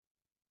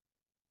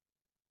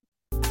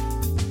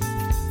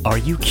Are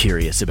you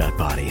curious about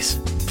bodies,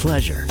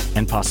 pleasure,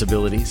 and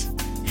possibilities?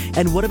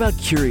 And what about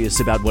curious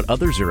about what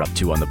others are up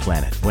to on the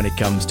planet when it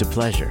comes to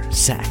pleasure,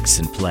 sex,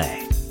 and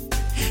play?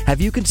 Have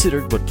you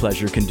considered what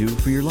pleasure can do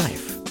for your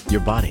life,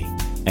 your body,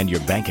 and your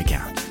bank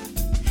account?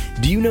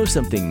 Do you know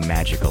something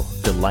magical,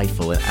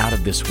 delightful, and out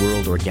of this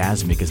world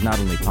orgasmic is not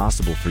only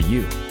possible for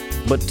you,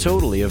 but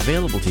totally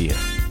available to you?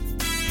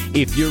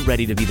 If you're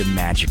ready to be the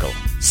magical,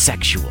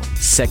 sexual,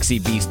 sexy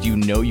beast you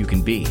know you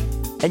can be,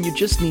 and you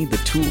just need the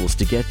tools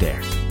to get there,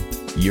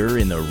 you're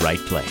in the right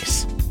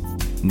place.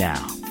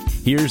 Now,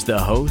 here's the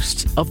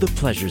host of The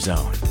Pleasure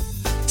Zone,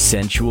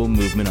 sensual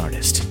movement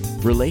artist,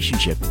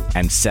 relationship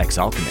and sex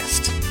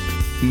alchemist,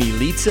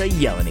 Milica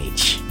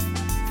Jelenic.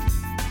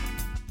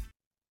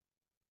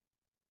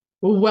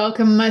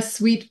 Welcome, my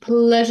sweet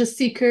pleasure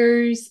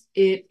seekers.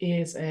 It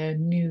is a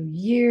new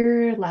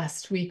year.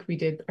 Last week we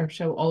did our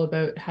show all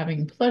about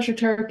having pleasure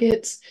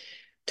targets.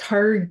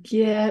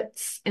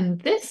 And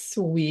this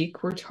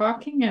week we're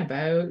talking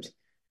about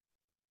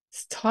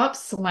top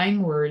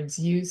slang words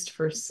used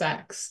for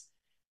sex.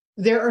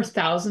 There are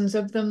thousands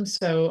of them,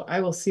 so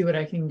I will see what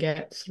I can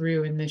get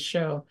through in this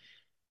show.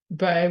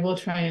 But I will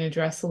try and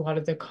address a lot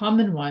of the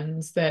common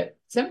ones that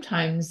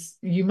sometimes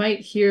you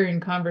might hear in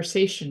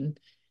conversation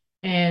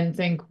and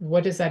think,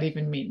 what does that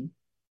even mean?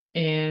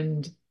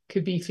 And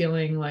could be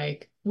feeling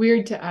like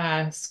weird to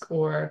ask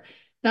or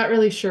not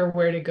really sure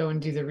where to go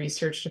and do the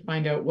research to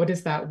find out what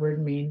does that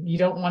word mean. You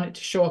don't want it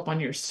to show up on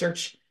your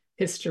search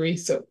history,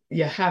 so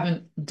you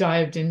haven't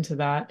dived into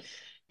that.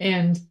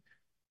 And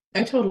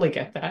I totally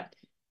get that.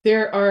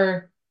 There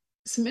are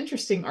some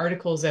interesting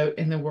articles out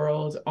in the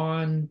world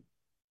on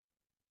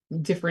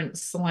different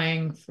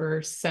slang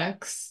for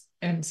sex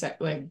and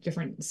like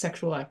different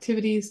sexual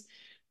activities.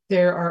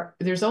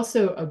 There's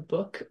also a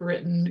book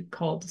written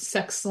called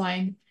Sex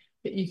Slang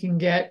that you can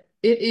get.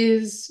 It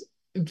is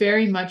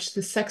very much,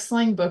 the Sex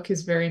Slang book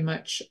is very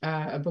much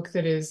a book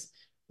that is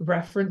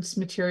reference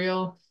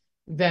material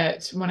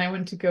that when I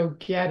went to go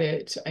get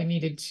it, I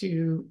needed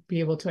to be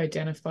able to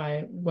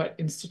identify what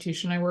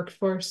institution I worked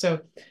for. So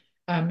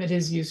it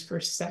is used for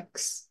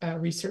sex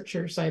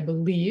researchers, I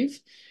believe,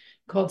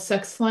 called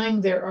Sex Slang.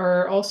 There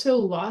are also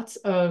lots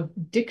of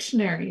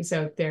dictionaries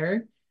out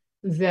there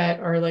that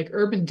are like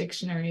urban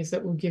dictionaries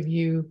that will give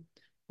you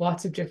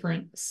lots of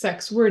different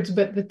sex words.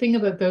 But the thing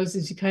about those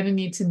is you kind of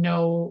need to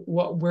know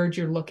what word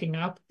you're looking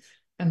up,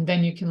 and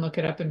then you can look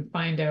it up and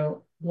find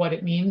out what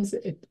it means.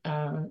 It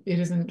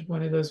isn't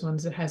one of those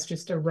ones that has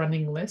just a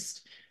running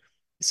list.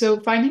 So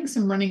finding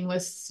some running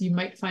lists, you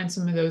might find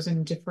some of those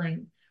in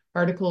different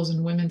articles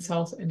in women's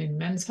health and in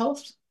men's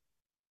health.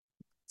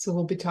 So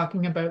we'll be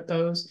talking about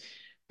those.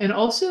 And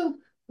also,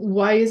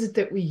 why is it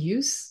that we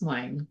use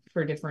slang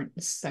for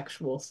different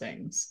sexual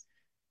things?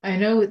 I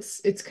know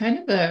it's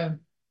kind of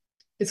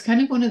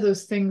one of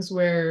those things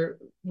where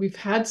we've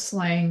had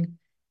slang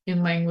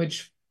in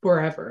language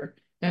forever.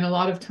 And a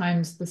lot of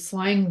times the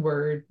slang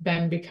word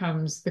then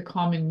becomes the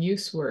common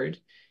use word.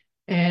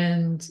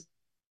 And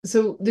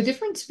so the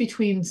difference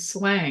between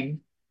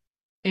slang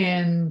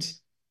and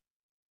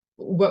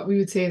what we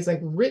would say is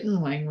like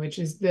written language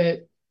is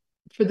that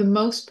for the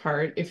most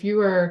part, if you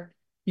are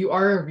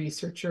a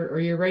researcher or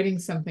you're writing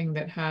something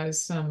that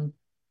has some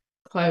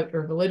clout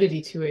or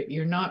validity to it,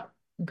 you're not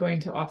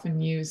going to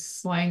often use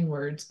slang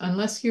words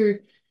unless you're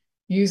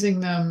using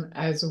them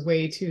as a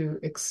way to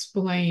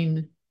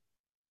explain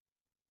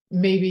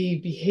maybe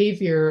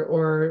behavior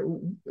or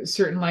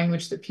certain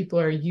language that people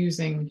are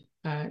using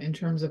in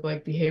terms of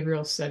like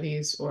behavioral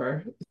studies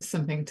or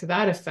something to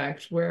that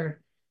effect,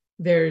 where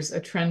there's a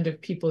trend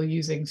of people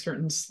using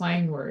certain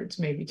slang words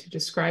maybe to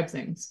describe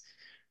things.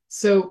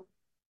 So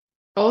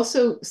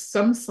also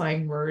some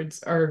slang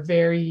words are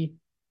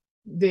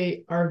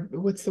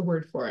what's the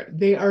word for it?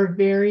 They are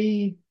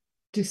very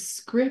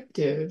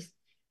descriptive,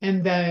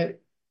 and that,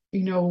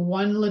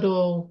 one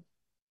little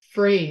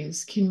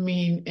phrase can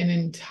mean an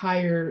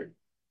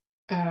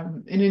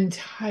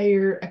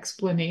entire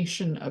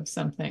explanation of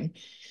something.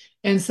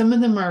 And some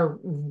of them are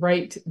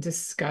right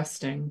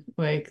disgusting,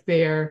 like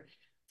they are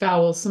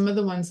foul. Some of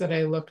the ones that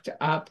I looked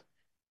up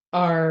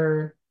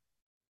are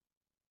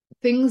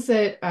things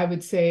that I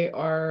would say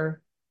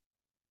are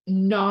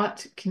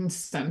not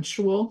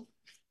consensual.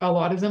 A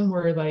lot of them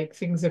were like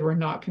things that were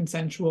not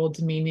consensual,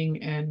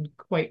 demeaning, and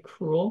quite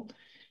cruel.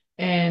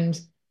 And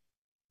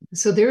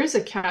so there is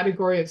a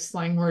category of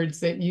slang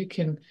words that you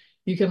can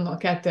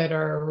look at that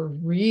are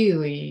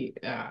really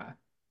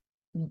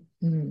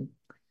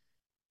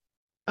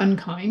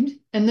unkind.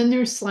 And then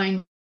there's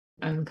slang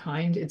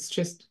unkind. It's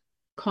just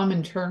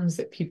common terms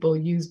that people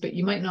use, but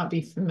you might not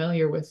be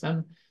familiar with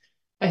them.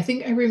 I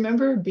think I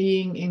remember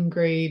being I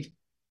think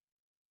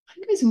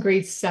it was in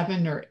grade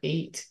 7 or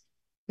 8,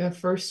 the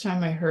first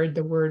time I heard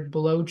the word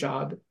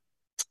blowjob,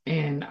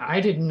 and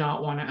I did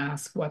not want to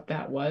ask what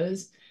that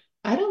was.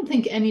 I don't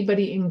think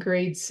anybody in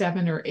grade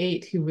 7 or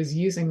 8 who was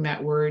using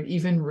that word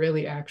even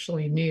really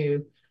actually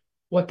knew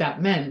what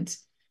that meant.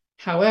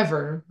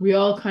 However, we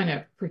all kind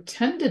of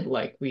pretended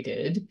like we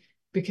did.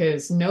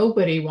 because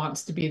nobody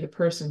wants to be the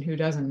person who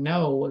doesn't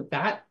know what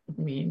that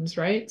means,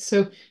 right?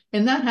 So,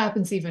 and that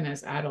happens even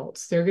as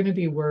adults. There are going to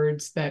be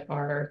words that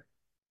are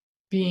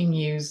being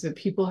used that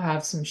people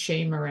have some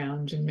shame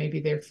around, and maybe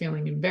they're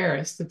feeling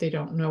embarrassed that they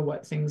don't know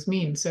what things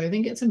mean. So I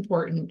think it's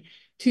important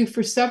to,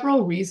 for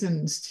several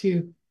reasons,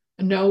 to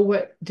know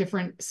what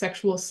different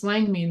sexual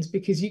slang means,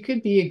 because you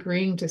could be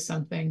agreeing to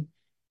something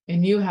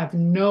and you have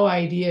no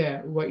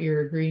idea what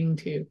you're agreeing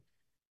to.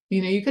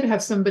 You know, you could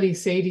have somebody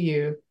say to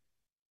you,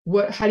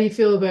 how do you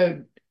feel about,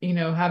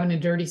 having a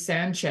dirty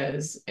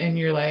Sanchez? And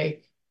you're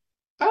like,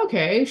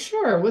 okay,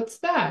 sure, what's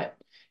that?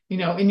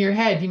 In your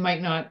head, you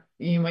might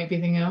be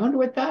thinking, I wonder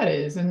what that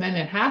is. And then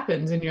it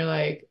happens and you're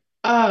like,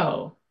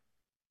 oh,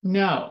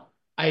 no,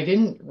 I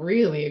didn't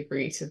really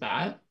agree to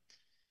that.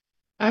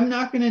 I'm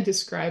not going to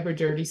describe a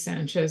dirty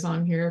Sanchez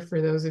on here.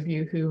 For those of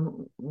you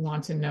who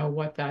want to know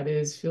what that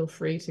is, feel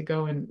free to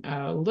go and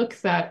look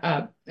that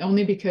up.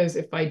 Only because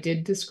if I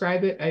did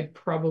describe it, I'd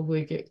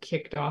probably get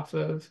kicked off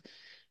of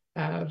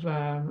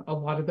a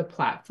lot of the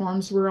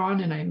platforms we're on,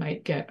 and I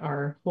might get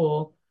our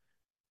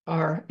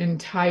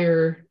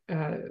entire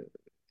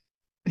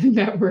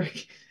network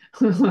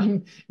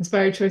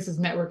Inspired Choices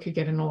Network could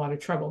get in a lot of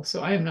trouble.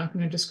 So I am not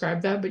going to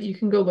describe that, but you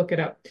can go look it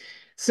up.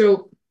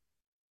 So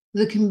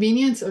the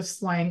convenience of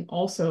slang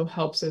also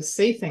helps us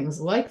say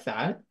things like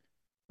that,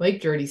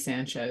 like Dirty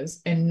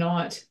Sanchez, and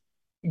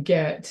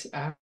get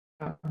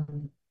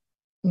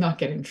not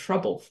get in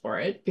trouble for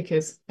it,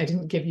 because I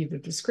didn't give you the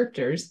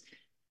descriptors.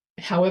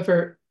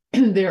 However,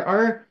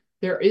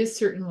 there is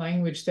certain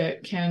language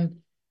that can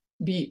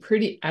be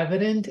pretty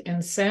evident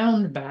and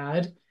sound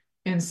bad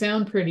and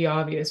sound pretty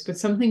obvious, but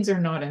some things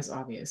are not as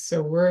obvious.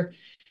 So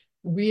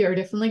we are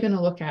definitely going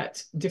to look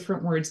at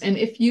different words. And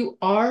if you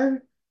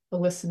are a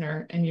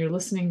listener and you're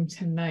listening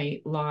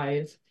tonight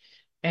live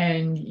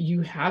and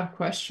you have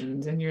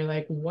questions and you're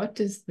like, what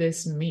does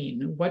this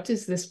mean? What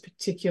does this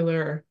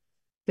particular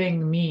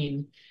thing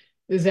mean?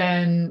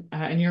 Then,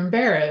 and you're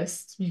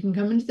embarrassed, you can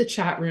come into the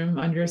chat room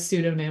under a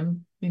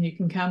pseudonym, and you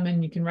can come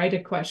and you can write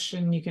a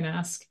question, you can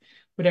ask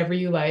whatever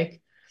you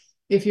like.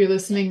 If you're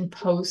listening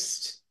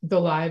post the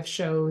live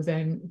show,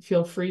 then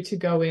feel free to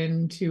go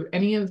into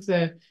any of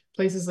the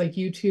places like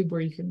YouTube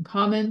where you can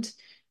comment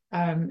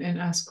and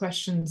ask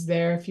questions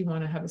there. If you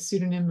want to have a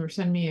pseudonym or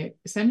send me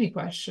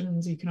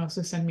questions, you can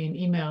also send me an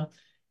email.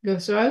 Go,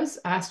 so I was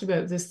asked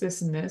about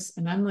this, and this,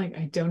 and I'm like,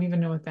 I don't even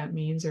know what that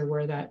means or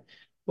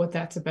what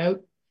that's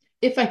about.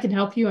 If I can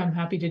help you, I'm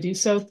happy to do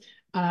so.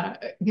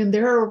 Again,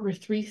 there are over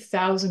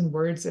 3,000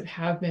 words that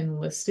have been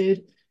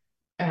listed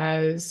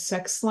as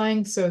sex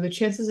slang, so the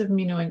chances of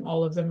me knowing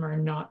all of them are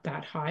not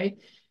that high,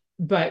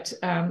 but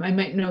I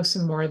might know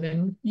some more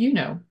than you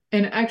know.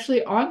 And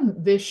actually,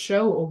 on this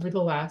show over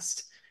the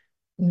last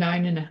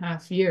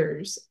 9.5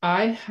 years,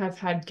 I have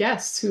had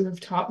guests who have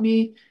taught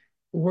me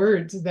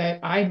words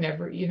that I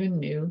never even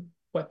knew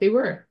what they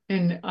were.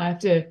 And I have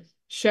to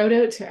shout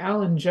out to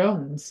Alan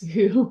Jones,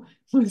 who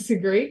was a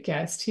great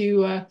guest,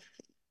 who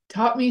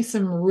taught me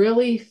some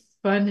really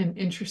fun and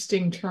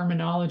interesting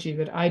terminology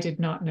that I did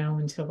not know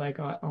until I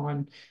got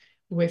on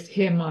with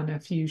him on a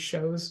few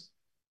shows.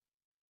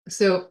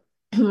 So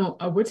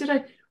what did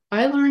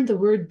I learned the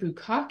word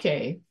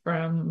bukkake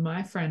from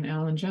my friend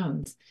Alan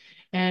Jones.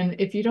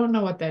 And if you don't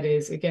know what that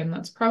is, again,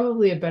 that's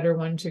probably a better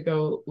one to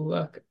go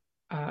look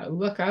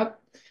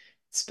up.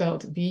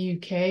 Spelled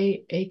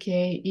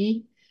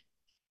Bukkake.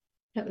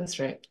 Yeah, that's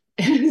right.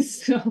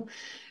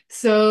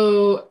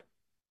 So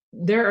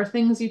there are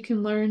things you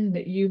can learn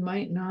that you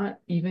might not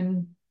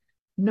even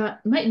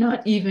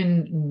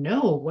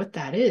know what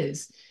that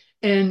is.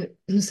 And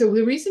so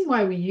the reason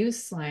why we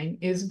use slang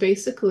is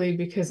basically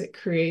because it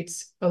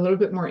creates a little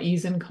bit more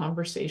ease in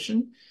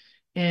conversation.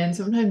 And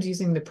sometimes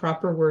using the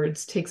proper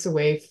words takes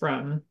away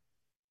from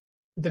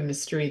the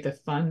mystery, the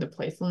fun, the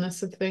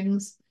playfulness of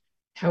things.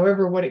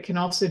 However, what it can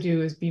also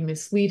do is be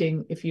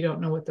misleading if you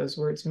don't know what those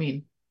words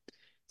mean.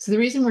 So the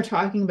reason we're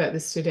talking about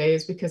this today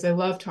is because I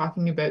love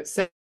talking about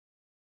sex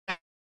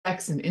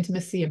and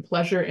intimacy and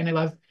pleasure, and I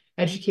love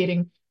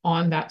educating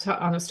on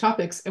those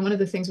topics. And one of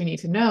the things we need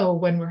to know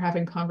when we're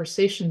having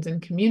conversations and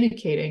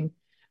communicating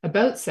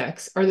about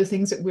sex are the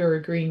things that we're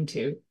agreeing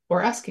to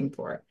or asking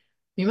for.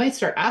 You might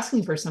start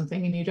asking for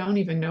something and you don't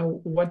even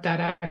know what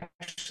that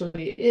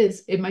actually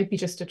is. It might be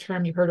just a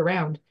term you heard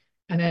around,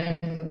 and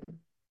then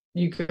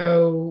you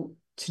go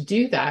to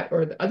do that,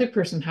 or the other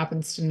person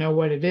happens to know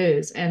what it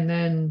is, and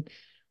then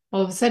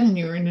all of a sudden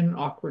you're in an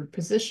awkward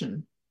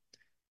position.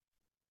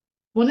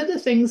 One of the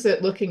things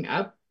that looking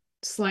up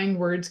slang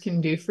words can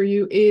do for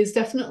you is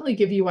definitely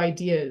give you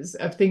ideas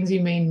of things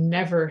you may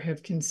never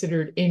have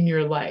considered in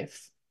your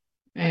life.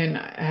 And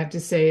I have to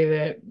say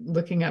that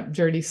looking up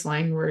dirty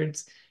slang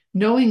words,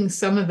 knowing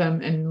some of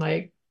them and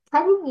like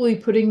probably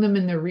putting them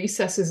in the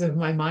recesses of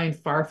my mind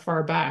far,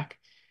 far back,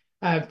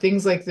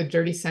 things like the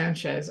dirty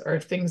Sanchez are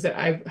things that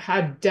I've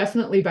had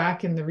definitely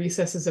back in the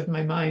recesses of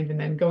my mind. And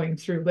then going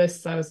through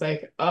lists, I was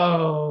like,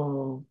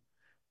 oh,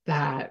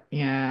 that,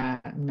 yeah,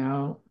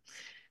 no.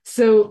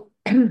 So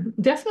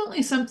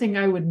Definitely something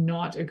I would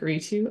not agree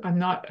to. I'm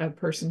not a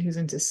person who's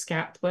into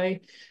scat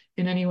play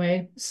in any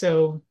way.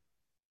 So,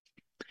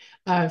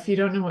 if you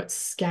don't know what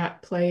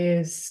scat play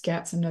is,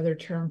 scat's another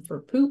term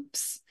for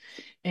poops,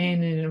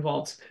 and it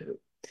involves poop.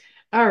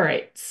 All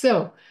right.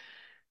 So,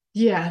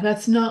 yeah,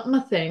 that's not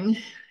my thing.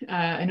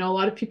 I know a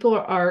lot of people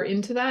are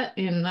into that,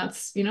 and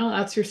that's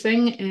your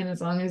thing. And as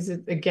long as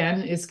it,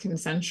 again, is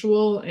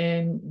consensual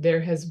and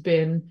there has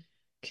been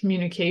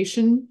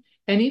communication,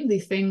 any of the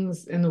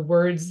things and the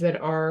words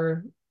that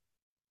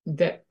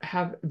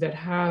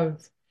have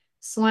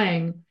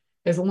slang,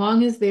 as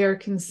long as they are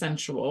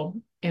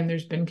consensual and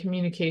there's been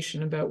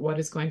communication about what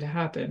is going to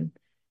happen,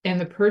 and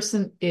the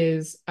person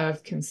is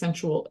of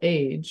consensual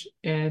age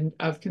and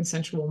of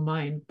consensual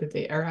mind, that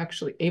they are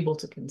actually able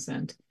to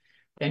consent,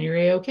 then you're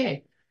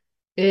a-okay.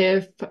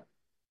 If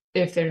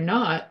they're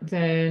not,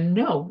 then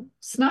no,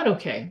 it's not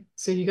okay.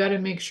 So you got to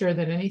make sure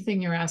that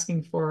anything you're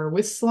asking for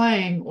with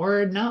slang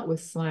or not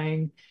with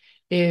slang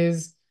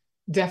is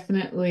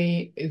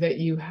definitely that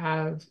you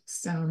have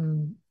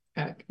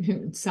uh,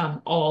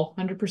 some all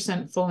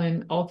 100% full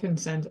in all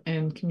consent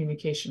and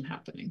communication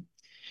happening.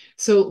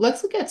 So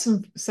let's look at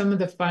some of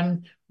the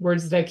fun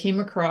words that I came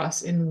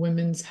across in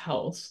Women's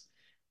Health.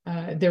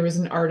 There was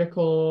an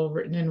article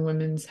written in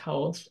Women's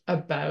Health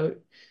about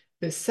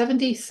the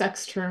 70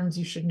 sex terms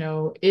you should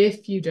know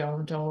if you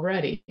don't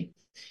already.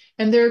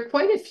 And there are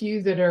quite a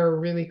few that are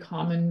really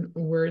common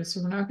words,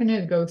 so we're not going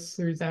to go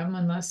through them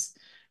unless,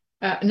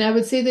 and I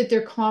would say that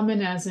they're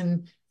common as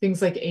in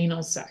things like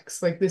anal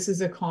sex. Like this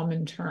is a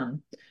common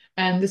term.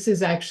 And this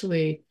is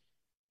actually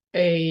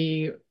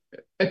a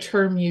a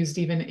term used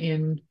even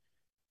in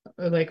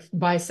like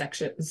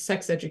bisexual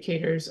sex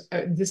educators.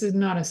 This is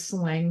not a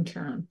slang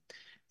term.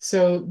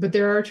 So, but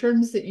there are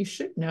terms that you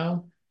should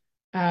know,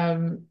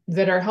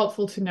 that are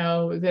helpful to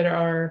know, that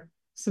are,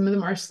 some of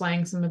them are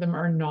slang, some of them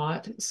are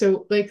not.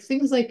 So, like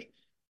things like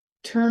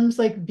terms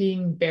like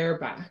being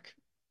bareback.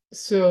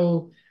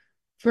 So,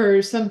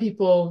 for some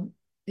people,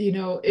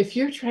 if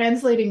you're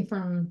translating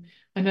from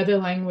another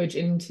language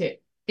into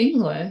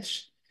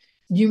English,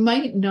 you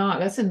might not.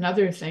 That's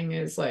another thing,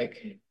 is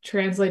like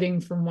translating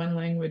from one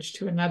language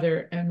to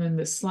another, and then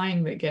the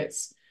slang that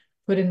gets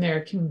put in there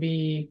it can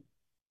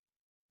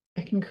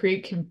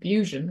create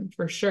confusion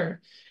for sure.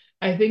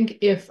 I think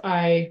if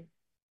I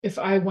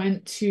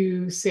went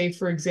to, say,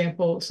 for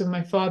example, so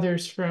my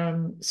father's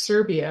from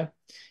Serbia,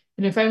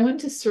 and if I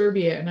went to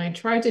Serbia and I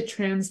tried to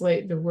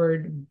translate the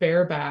word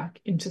bareback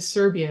into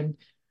Serbian,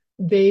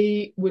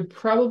 they would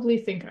probably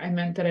think I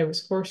meant that I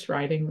was horse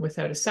riding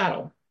without a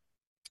saddle.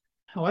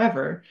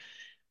 However,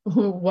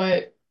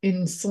 what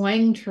in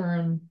slang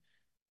term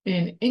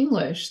in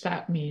English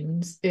that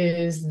means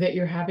is that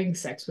you're having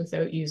sex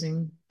without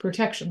using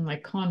protection,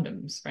 like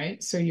condoms,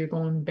 right? So you're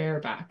going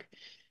bareback.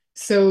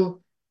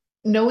 So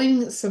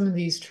knowing some of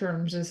these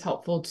terms is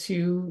helpful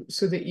too,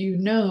 so that you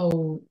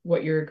know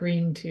what you're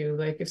agreeing to.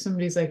 Like if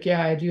somebody's like,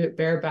 yeah, I do it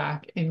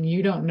bareback, and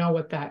you don't know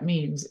what that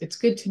means, it's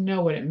good to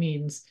know what it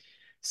means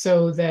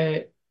so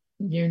that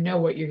you know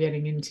what you're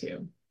getting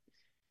into.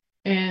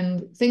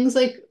 And things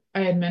like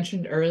I had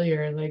mentioned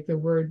earlier, like the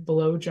word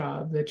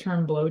blowjob, the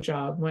term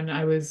blowjob, when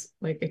I was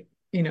like,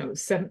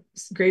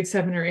 grade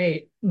 7 or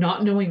 8,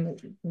 not knowing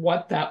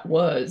what that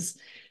was.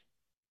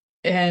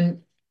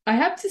 And I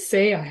have to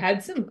say,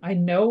 I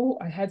know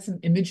I had some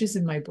images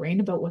in my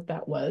brain about what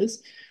that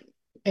was.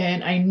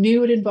 And I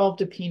knew it involved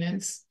a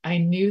penis. I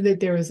knew that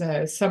there was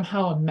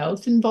somehow a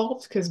mouth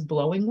involved because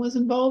blowing was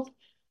involved.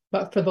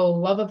 But for the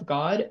love of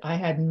God, I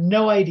had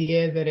no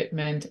idea that it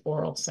meant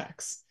oral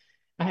sex.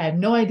 I had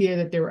no idea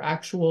that there were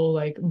actual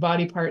like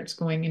body parts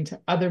going into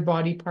other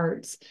body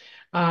parts.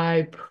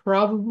 I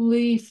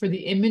probably, for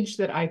the image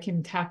that I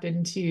can tap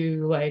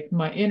into, like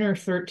my inner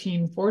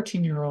 13,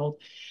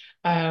 14-year-old,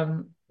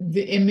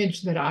 the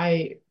image that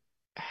I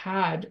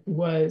had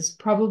was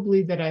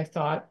probably that I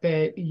thought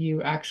that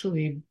you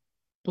actually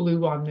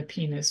blew on the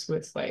penis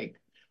with like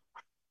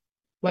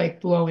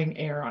blowing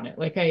air on it.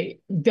 Like I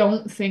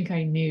don't think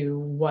I knew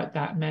what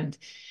that meant.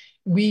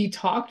 We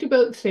talked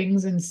about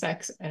things in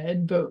sex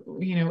ed, but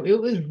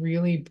it was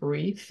really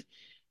brief.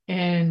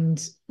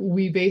 And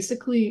we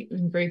basically,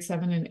 in grade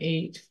 7 and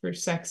 8 for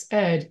sex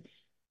ed,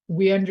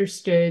 we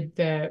understood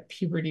that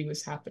puberty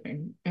was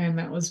happening. And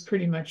that was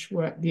pretty much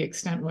what the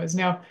extent was.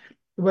 Now,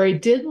 where I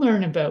did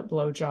learn about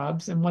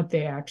blowjobs and what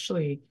they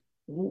actually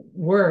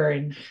were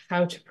and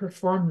how to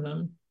perform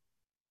them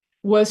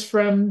was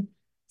from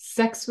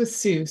Sex with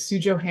Sue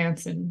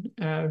Johansson,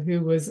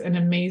 who was an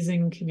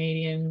amazing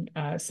Canadian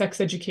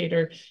sex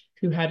educator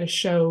who had a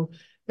show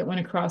that went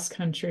across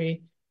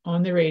country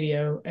on the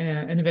radio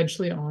and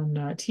eventually on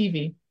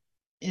TV.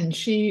 And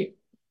she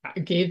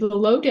gave the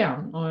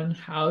lowdown on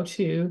how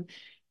to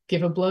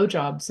give a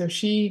blowjob. So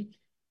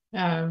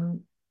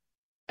um,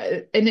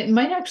 and it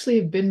might actually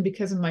have been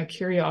because of my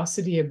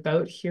curiosity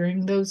about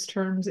hearing those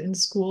terms in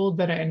school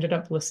that I ended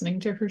up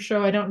listening to her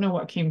show. I don't know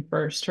what came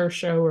first, her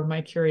show or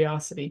my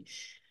curiosity.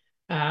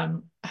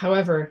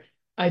 However,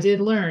 I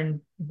did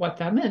learn what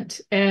that meant.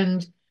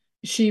 And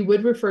she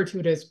would refer to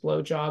it as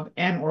blowjob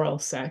and oral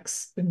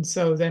sex. And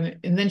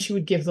then she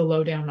would give the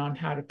lowdown on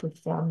how to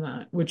perform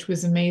that, which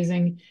was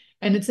amazing.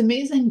 And it's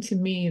amazing to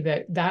me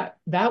that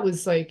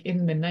was like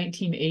in the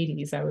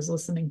 1980s. I was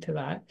listening to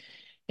that,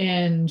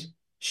 and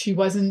she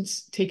wasn't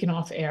taken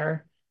off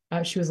air.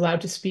 She was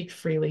allowed to speak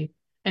freely.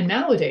 And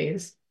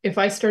nowadays, if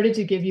I started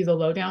to give you the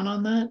lowdown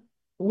on that,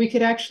 we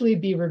could actually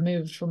be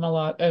removed from a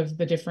lot of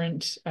the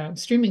different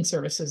streaming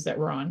services that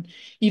we're on,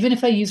 even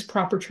if I use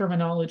proper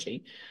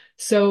terminology.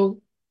 So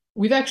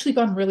we've actually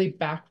gone really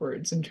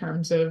backwards in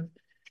terms of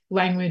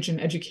language and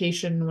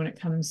education when it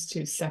comes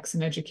to sex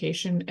and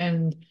education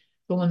and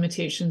the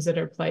limitations that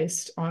are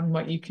placed on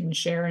what you can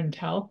share and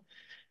tell.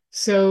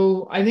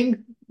 So I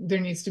think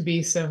there needs to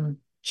be some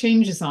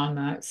changes on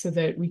that so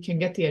that we can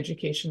get the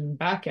education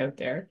back out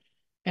there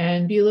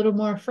and be a little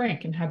more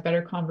frank and have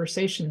better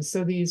conversations.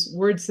 So these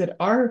words that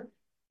are,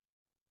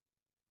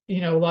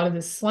 a lot of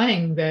this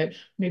slang that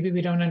maybe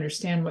we don't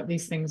understand what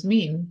these things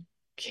mean,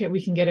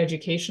 we can get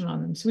education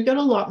on them. So we got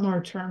a lot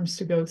more terms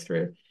to go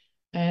through.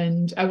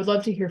 And I would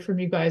love to hear from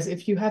you guys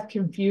if you have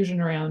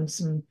confusion around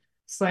some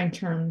slang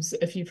terms,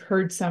 if you've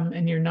heard some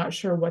and you're not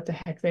sure what the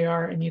heck they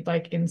are and you'd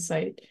like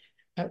insight,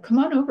 come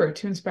on over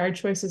to Inspired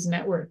Choices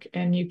Network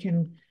and you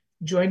can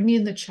join me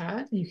in the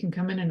chat. You can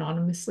come in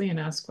anonymously and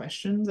ask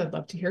questions. I'd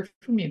love to hear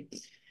from you.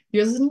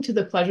 You're listening to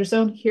The Pleasure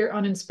Zone here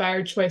on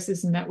Inspired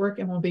Choices Network,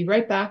 and we'll be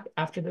right back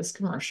after this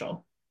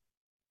commercial.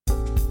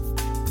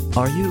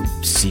 Are you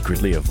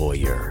secretly a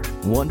voyeur,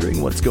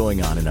 wondering what's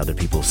going on in other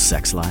people's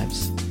sex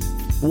lives?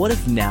 What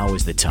if now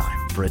is the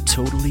time for a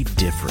totally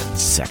different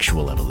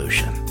sexual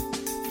evolution?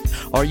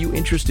 Are you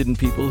interested in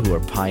people who are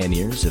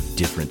pioneers of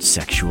different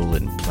sexual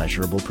and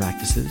pleasurable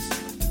practices?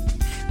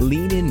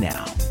 Lean in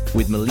now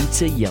with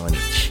Milica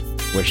Jelenic,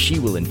 where she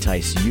will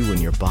entice you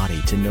and your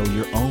body to know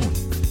your own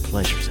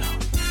pleasure zone.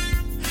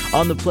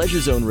 On the Pleasure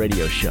Zone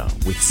radio show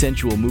with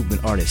sensual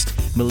movement artist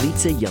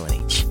Milica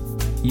Jelenic,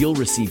 you'll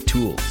receive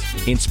tools,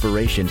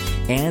 inspiration,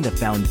 and a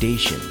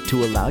foundation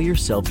to allow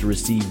yourself to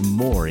receive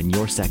more in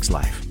your sex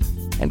life,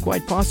 and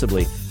quite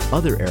possibly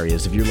other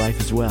areas of your life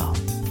as well.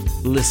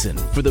 Listen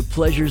for The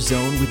Pleasure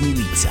Zone with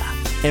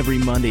Milica every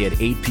Monday at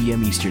 8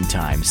 p.m. Eastern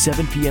Time,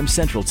 7 p.m.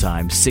 Central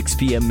Time, 6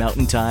 p.m.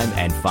 Mountain Time,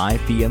 and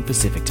 5 p.m.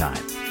 Pacific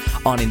Time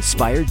on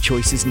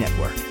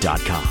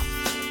InspiredChoicesNetwork.com.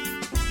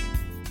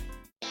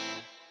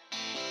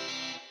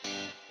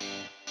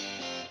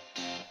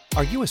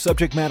 Are you a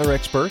subject matter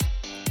expert?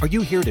 Are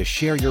you here to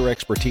share your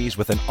expertise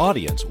with an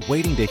audience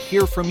waiting to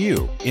hear from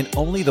you in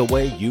only the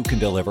way you can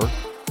deliver?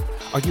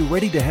 Are you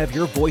ready to have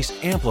your voice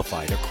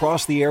amplified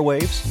across the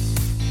airwaves?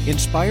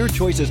 Inspired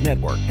Choices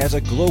Network has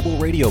a global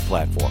radio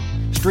platform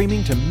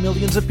streaming to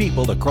millions of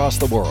people across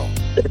the world.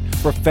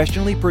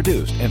 Professionally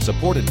produced and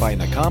supported by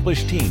an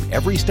accomplished team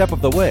every step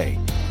of the way,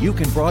 you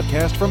can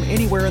broadcast from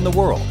anywhere in the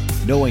world,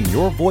 knowing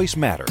your voice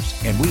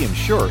matters, and we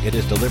ensure it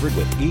is delivered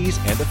with ease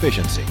and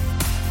efficiency.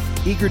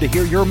 Eager to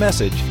hear your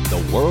message,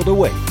 the world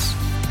awaits.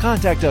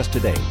 Contact us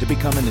today to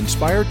become an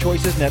Inspired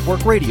Choices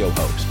Network radio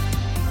host.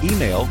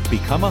 Email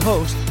become a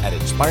host at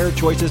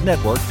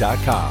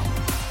inspiredchoicesnetwork.com.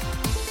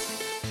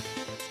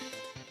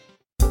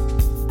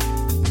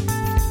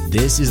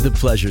 This is The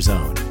Pleasure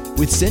Zone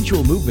with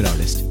sensual movement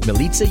artist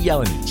Milica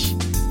Jelenic.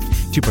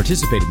 To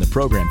participate in the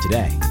program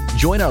today,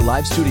 join our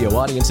live studio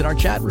audience in our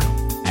chat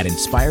room at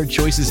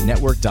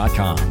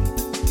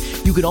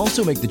inspiredchoicesnetwork.com. You can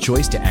also make the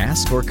choice to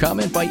ask or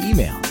comment by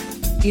email,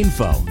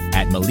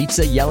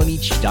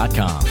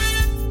 info@milicajelenic.com.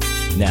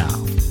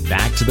 Now,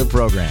 back to the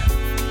program.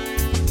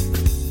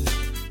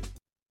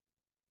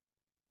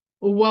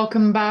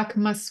 Welcome back,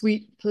 my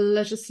sweet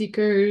pleasure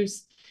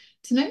seekers.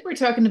 Tonight we're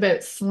talking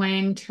about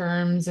slang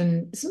terms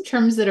and some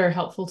terms that are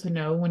helpful to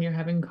know when you're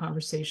having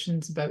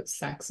conversations about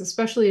sex,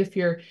 especially if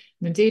you're in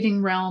the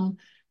dating realm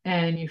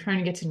and you're trying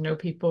to get to know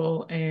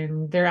people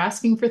and they're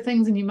asking for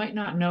things and you might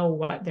not know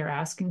what they're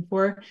asking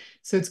for.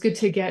 So it's good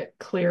to get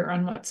clear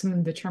on what some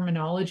of the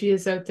terminology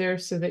is out there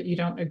so that you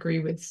don't agree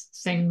with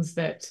things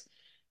that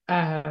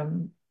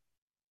so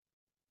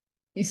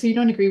you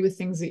don't agree with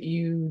things that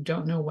you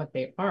don't know what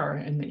they are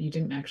and that you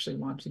didn't actually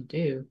want to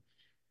do.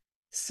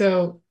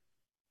 So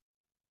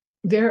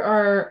there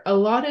are a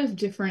lot of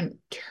different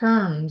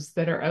terms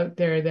that are out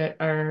there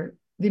that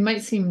they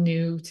might seem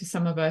new to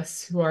some of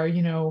us who are,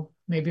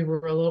 maybe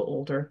we're a little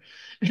older.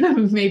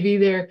 maybe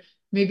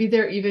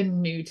they're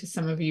even new to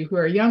some of you who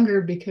are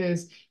younger,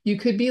 because you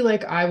could be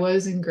like I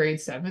was in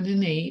grade 7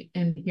 and 8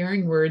 and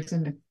hearing words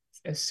and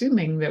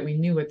assuming that we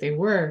knew what they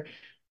were,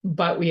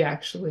 but we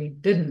actually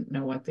didn't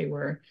know what they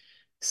were.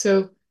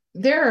 So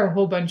there are a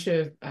whole bunch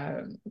of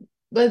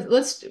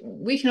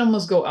we can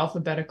almost go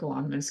alphabetical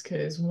on this,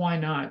 because why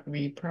not?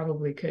 We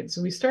probably could.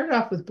 So we started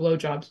off with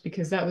blowjobs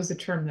because that was a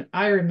term that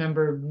I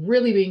remember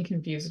really being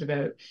confused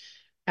about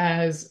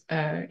as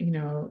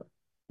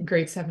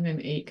grade 7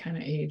 and 8 kind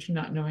of age,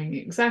 not knowing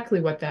exactly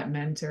what that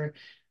meant, or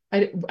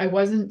I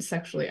wasn't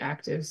sexually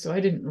active, so I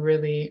didn't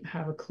really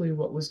have a clue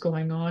what was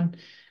going on.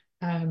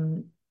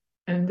 And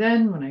And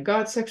then when I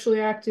got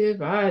sexually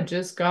active, I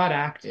just got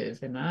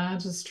active and I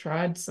just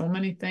tried so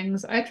many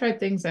things. I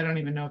tried things I don't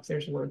even know if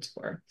there's words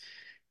for.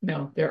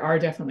 No, there are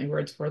definitely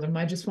words for them.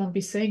 I just won't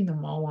be saying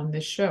them all on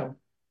this show.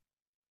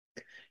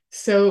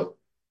 So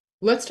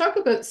let's talk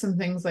about some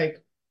things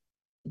like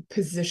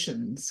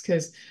positions,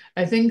 because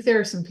I think there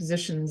are some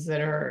positions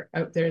that are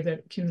out there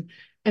that can,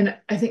 and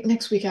I think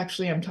next week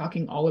actually I'm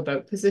talking all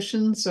about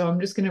positions. So I'm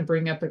just going to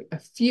bring up a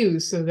few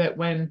so that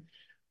when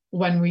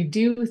we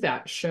do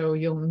that show,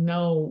 you'll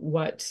know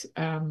what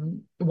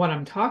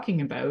I'm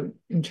talking about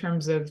in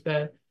terms of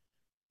the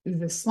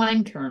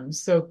slang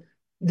terms. So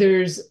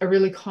there's a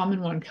really common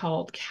one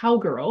called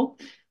cowgirl,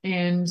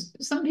 and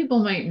some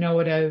people might know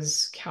it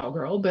as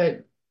cowgirl,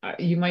 but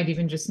you might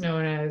even just know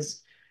it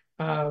as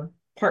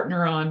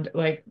partner on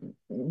like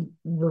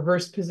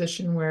reverse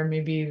position where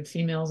maybe the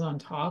female's on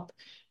top.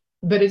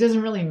 But it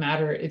doesn't really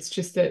matter. It's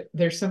just that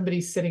there's somebody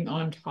sitting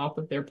on top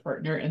of their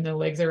partner and the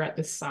legs are at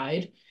the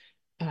side,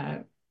 uh,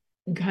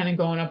 kind of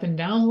going up and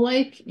down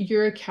like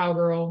you're a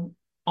cowgirl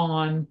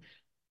on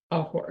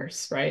a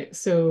horse, right?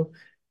 So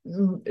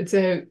it's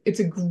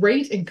a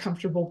great and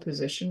comfortable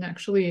position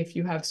actually if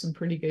you have some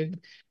pretty good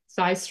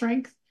thigh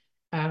strength.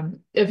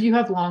 If you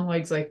have long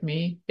legs like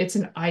me, it's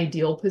an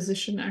ideal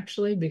position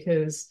actually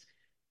because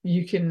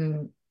you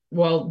can,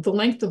 well, the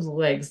length of the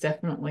legs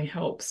definitely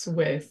helps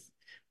with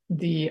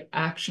the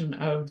action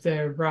of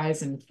the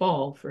rise and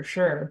fall for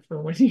sure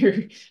for when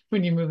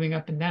you're moving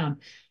up and down.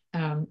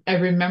 I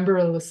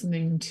remember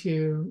listening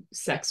to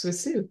Sex with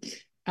Sue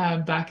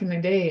back in the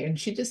day, and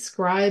she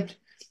described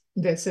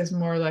this as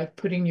more like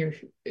putting your,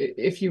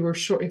 if you were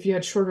short, if you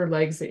had shorter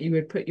legs, that you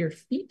would put your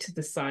feet to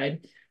the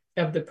side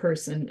of the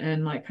person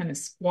and like kind of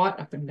squat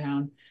up and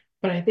down.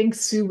 But I think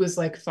Sue was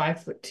like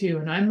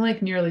 5'2", and I'm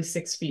like nearly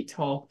 6 feet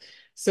tall.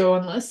 So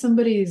unless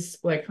somebody's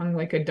like hung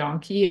like a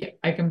donkey,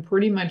 I can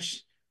pretty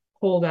much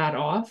pull that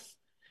off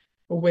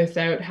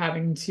without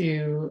having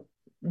to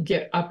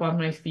get up on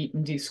my feet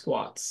and do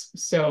squats.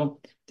 So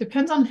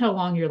depends on how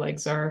long your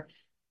legs are,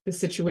 the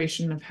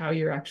situation of how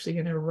you're actually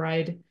going to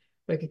ride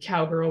like a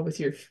cowgirl with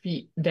your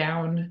feet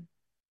down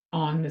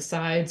on the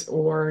sides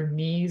or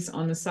knees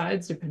on the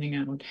sides, depending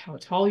on how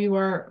tall you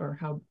are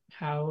or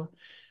how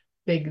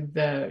big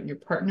your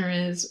partner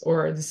is,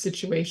 or the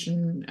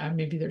situation,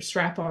 maybe there's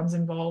strap-ons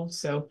involved.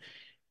 So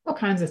all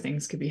kinds of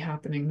things could be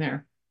happening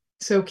there.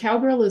 So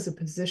cowgirl is a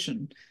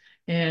position,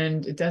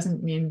 and it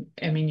doesn't mean,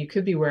 I mean, you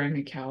could be wearing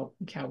a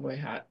cowboy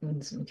hat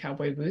and some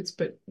cowboy boots,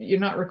 but you're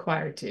not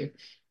required to.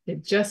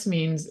 It just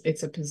means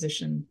it's a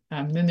position.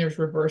 Then there's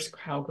reverse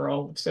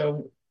cowgirl.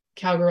 So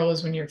cowgirl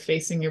is when you're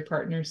facing your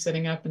partner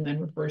sitting up, and then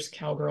reverse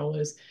cowgirl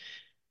is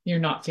you're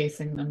not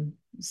facing them,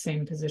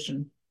 same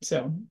position.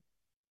 So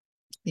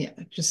yeah,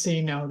 just so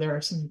you know, there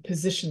are some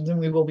positions, and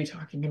we will be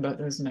talking about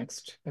those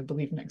next, I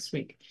believe, next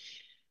week.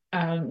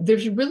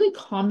 There's a really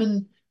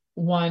common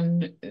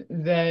one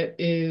that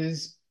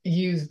is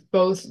used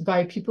both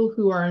by people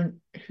who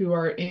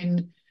are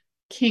in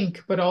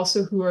kink, but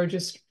also who are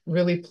just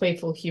really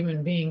playful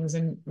human beings.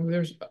 And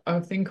there's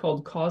a thing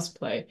called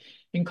cosplay,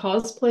 and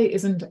cosplay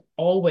isn't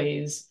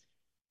always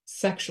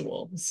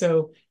sexual.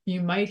 So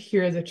you might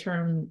hear the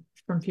term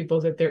from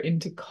people that they're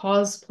into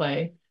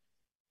cosplay,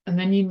 and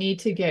then you need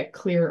to get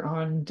clear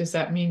on, does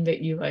that mean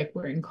that you like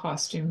wearing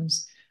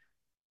costumes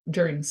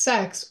during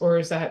sex, or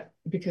is that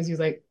because you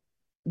like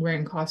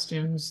wearing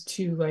costumes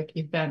to like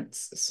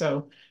events?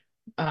 So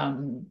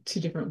to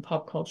different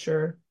pop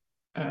culture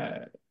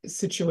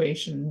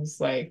situations,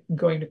 like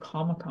going to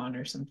Comic-Con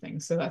or something.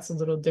 So that's a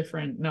little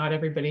different. Not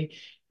everybody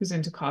who's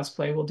into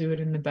cosplay will do it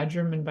in the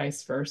bedroom and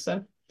vice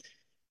versa.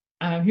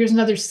 Here's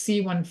another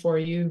C one for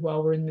you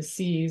while we're in the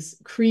C's,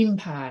 cream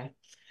pie.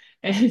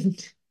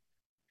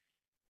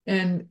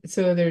 And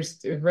so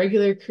there's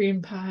regular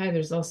cream pie.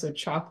 There's also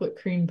chocolate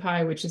cream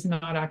pie, which is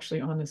not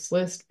actually on this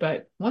list.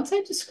 But once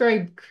I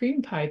describe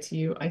cream pie to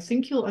you, I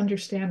think you'll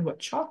understand what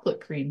chocolate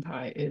cream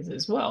pie is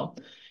as well.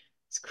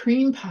 So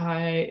cream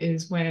pie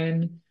is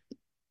when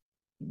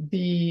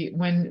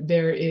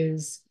there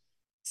is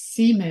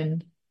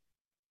semen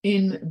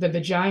in the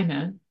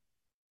vagina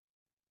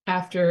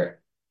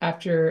after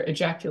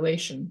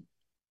ejaculation,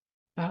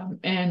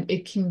 and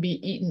it can be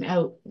eaten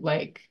out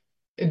like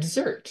a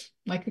dessert,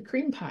 like a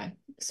cream pie.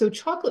 So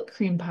chocolate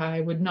cream pie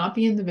would not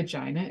be in the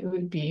vagina, it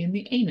would be in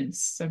the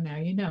anus. So now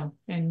you know.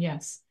 And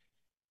yes,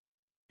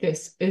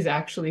 this is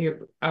actually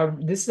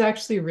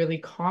a really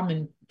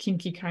common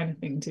kinky kind of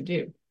thing to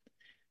do.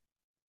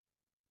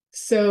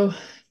 So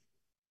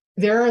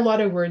there are a lot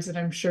of words that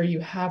I'm sure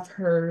you have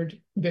heard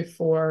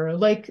before,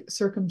 like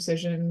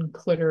circumcision,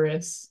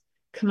 clitoris,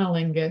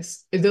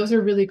 cunnilingus. Those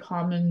are really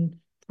common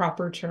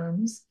proper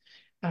terms.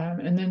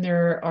 And then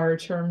there are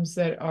terms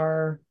that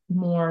are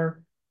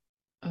more,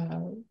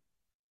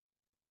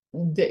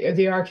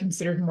 they are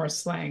considered more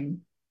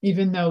slang,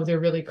 even though they're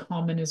really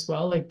common as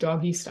well. Like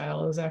doggy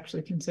style is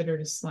actually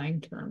considered a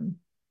slang term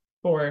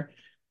for,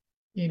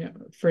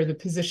 for the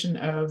position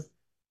of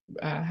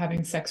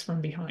having sex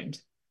from behind.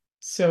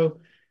 So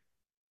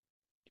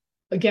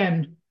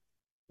again,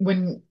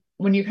 when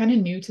when you're kind of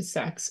new to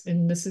sex,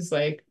 and this is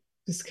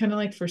kind of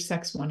like for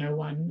sex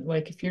 101,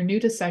 like if you're new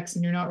to sex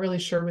and you're not really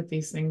sure what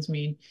these things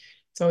mean,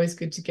 it's always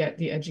good to get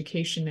the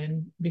education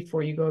in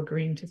before you go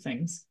agreeing to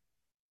things.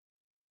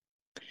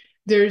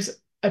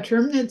 There's a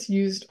term that's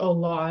used a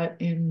lot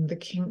in the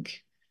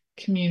kink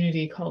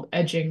community called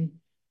edging.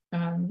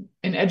 And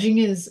edging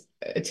is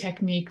a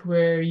technique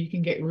where you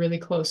can get really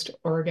close to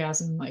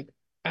orgasm, like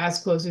as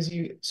close as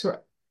you, so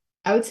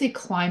I would say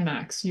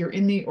climax. You're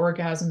in the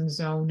orgasm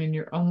zone and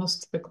you're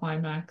almost to the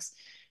climax.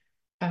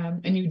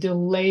 And you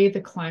delay the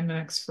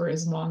climax for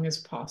as long as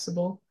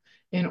possible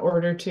in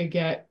order to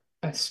get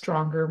a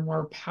stronger,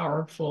 more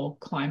powerful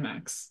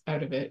climax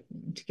out of it,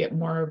 to get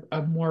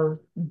a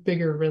more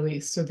bigger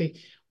release. So the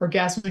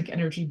orgasmic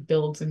energy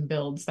builds and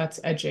builds.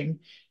 That's edging.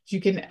 You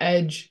can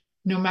edge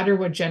no matter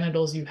what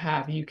genitals you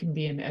have, you can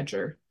be an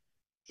edger.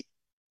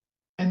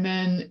 And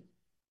then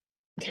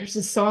there's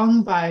a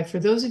song for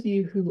those of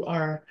you who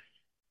are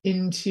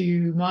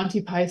into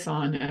Monty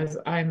Python, as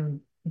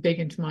I'm big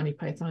into Monty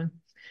Python.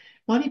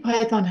 Monty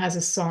Python has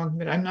a song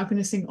that I'm not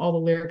going to sing all the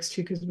lyrics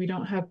to because we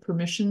don't have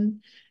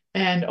permission,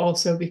 and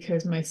also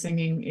because my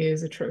singing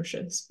is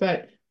atrocious.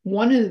 But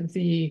one of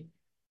the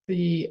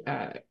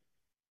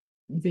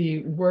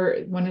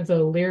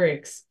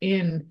lyrics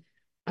in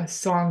a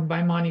song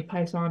by Monty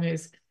Python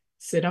is,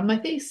 "Sit on my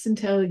face and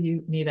tell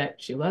me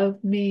that you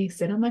love me.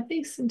 Sit on my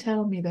face and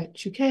tell me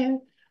that you care.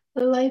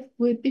 Life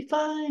would be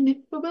fine if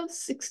we're both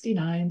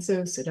 69.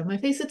 So sit on my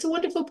face. It's a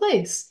wonderful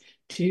place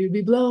to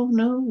be blown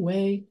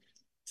away."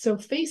 So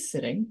face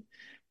sitting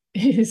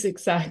is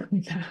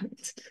exactly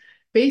that.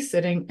 Face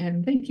sitting.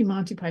 And thank you,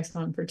 Monty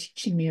Python, for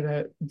teaching me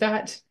about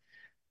that.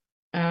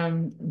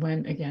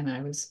 When, again,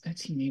 I was a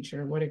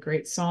teenager. What a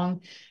great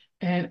song.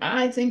 And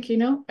I think,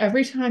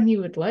 every time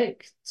you would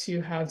like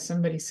to have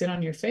somebody sit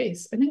on your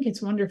face, I think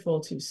it's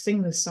wonderful to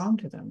sing this song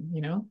to them.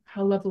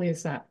 How lovely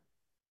is that?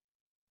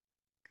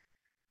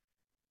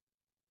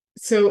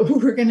 So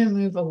we're going to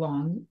move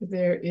along.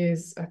 There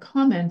is a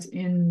comment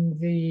in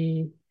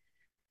the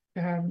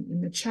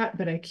chat,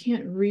 but I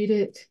can't read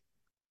it.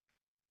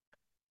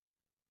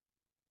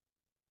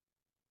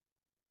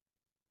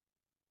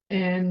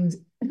 And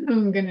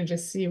I'm going to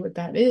just see what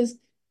that is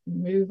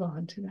and move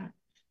on to that.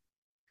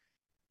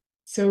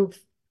 So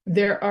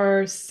there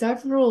are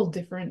several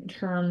different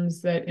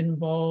terms that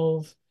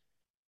involve,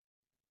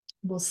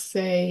 we'll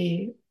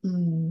say,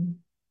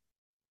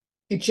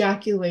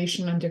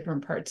 ejaculation on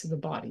different parts of the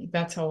body.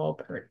 That's how I'll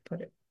put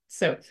it.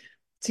 So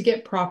to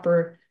get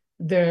proper,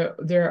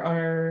 there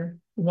are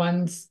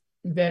ones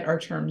that are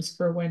terms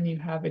for when you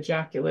have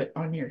ejaculate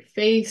on your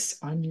face,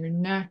 on your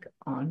neck,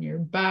 on your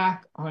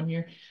back,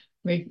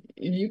 like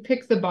if you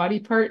pick the body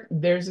part,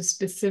 there's a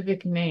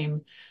specific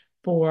name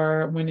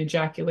for when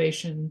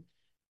ejaculation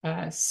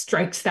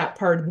strikes that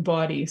part of the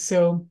body.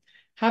 So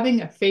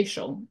having a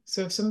facial.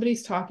 So if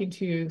somebody's talking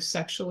to you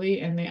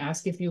sexually and they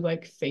ask if you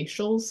like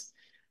facials,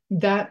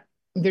 that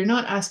they're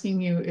not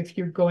asking you if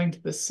you're going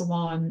to the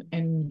salon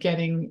and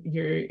getting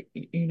your,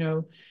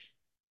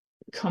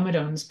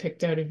 comedones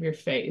picked out of your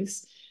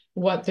face.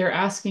 What they're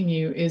asking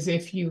you is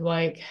if you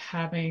like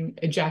having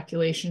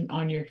ejaculation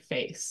on your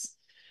face.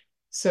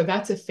 So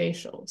that's a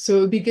facial. So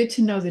it would be good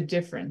to know the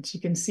difference. You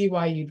can see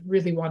why you'd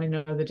really want to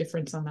know the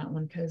difference on that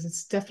one, because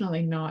it's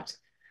definitely not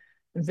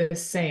the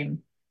same.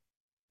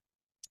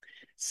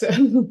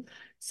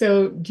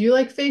 So do you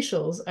like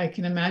facials? I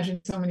can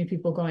imagine so many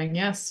people going,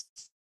 yes,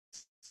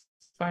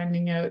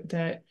 finding out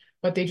that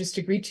what they just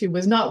agreed to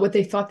was not what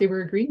they thought they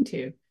were agreeing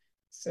to.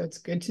 So it's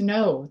good to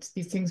know.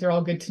 These things are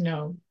all good to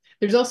know.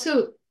 There's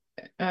also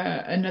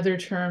another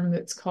term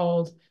that's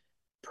called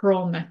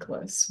pearl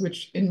necklace,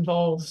 which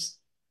involves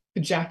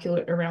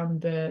ejaculate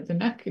around the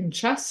neck and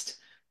chest.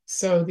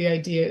 So the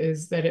idea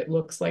is that it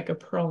looks like a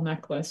pearl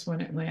necklace when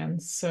it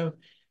lands. So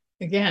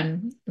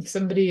again, if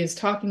somebody is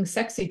talking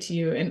sexy to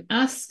you and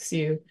asks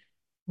you,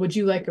 would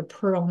you like a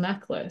pearl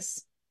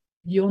necklace?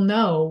 You'll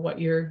know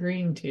what you're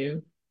agreeing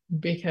to,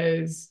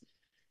 because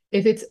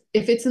if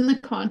it's in the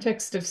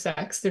context of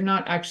sex, they're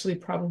not actually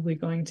probably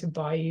going to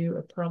buy you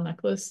a pearl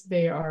necklace.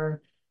 They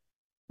are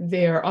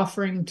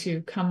offering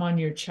to come on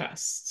your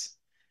chest.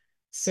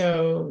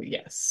 So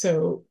yes,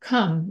 so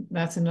come,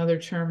 that's another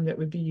term that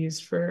would be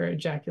used for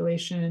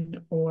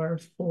ejaculation or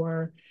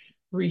for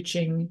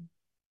reaching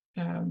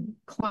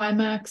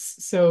climax.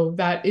 So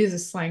that is a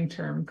slang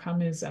term.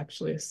 Come is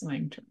actually a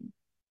slang term.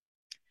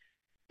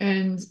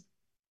 And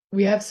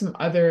we have some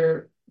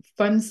other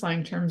fun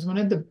slang terms. One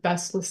of the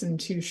best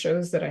listened to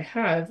shows that I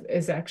have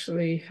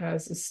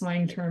has a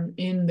slang term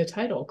in the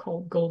title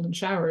called Golden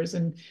Showers.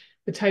 And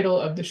the title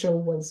of the show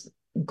was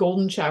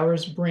Golden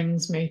Showers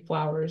Brings May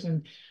Flowers.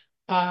 And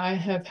I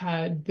have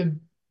had the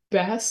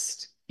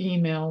best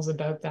emails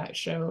about that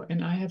show.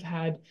 And I have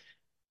had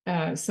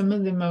some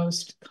of the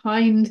most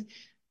kind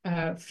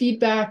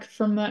feedback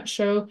from that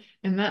show.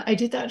 And that I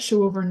did that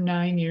show over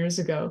 9 years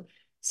ago.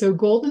 So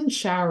golden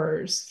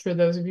showers, for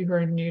those of you who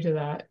are new to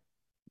that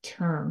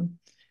term,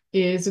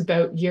 is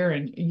about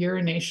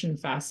urination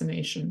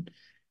fascination.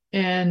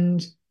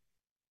 And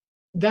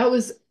that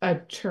was a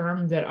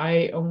term that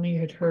I only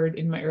had heard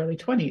in my early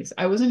 20s.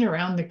 I wasn't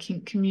around the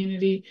kink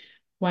community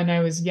when I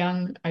was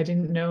young. I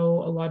didn't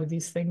know a lot of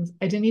these things.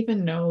 I didn't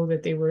even know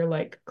that they were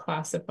like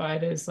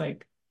classified as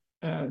like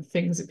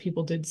things that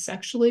people did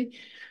sexually.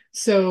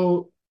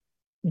 So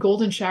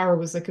golden shower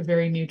was like a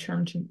very new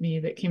term to me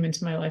that came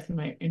into my life in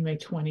my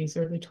 20s,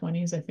 early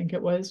 20s, I think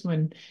it was,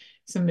 when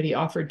somebody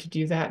offered to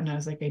do that. And I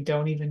was like, I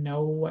don't even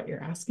know what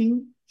you're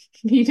asking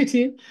me to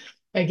do.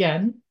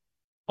 Again,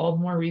 all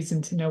the more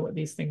reason to know what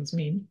these things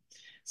mean.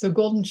 So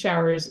golden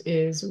showers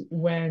is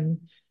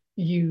when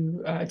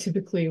you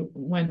typically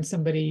when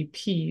somebody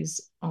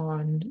pees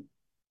on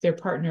their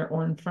partner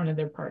or in front of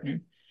their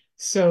partner.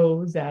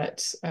 So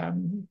that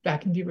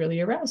that can be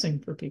really arousing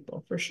for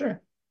people, for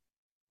sure.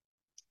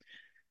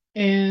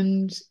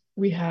 And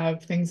we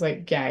have things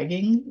like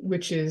gagging,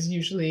 which is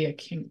usually a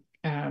kink,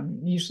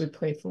 usually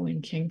playful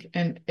in kink.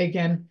 And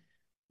again,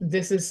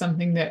 this is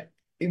something that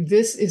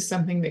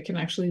can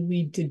actually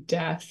lead to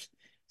death.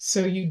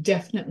 So you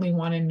definitely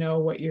want to know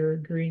what you're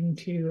agreeing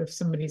to if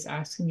somebody's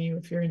asking you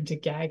if you're into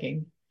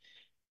gagging.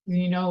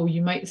 You know,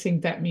 you might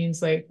think that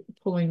means like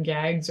pulling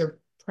gags or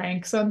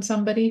pranks on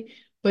somebody,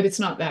 but it's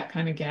not that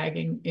kind of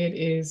gagging. It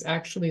is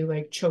actually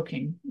like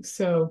choking.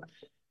 So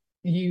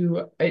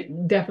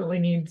it definitely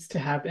needs to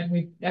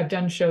happen. I've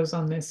done shows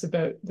on this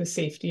about the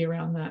safety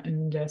around that,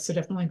 and so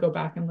definitely go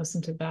back and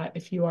listen to that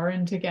if you are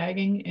into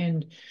gagging,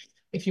 and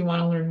if you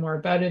want to learn more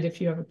about it.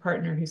 If you have a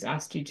partner who's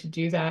asked you to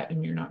do that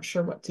and you're not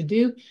sure what to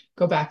do,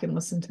 go back and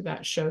listen to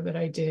that show that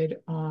I did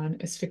on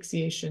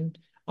asphyxiation.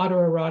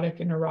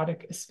 Autoerotic and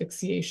erotic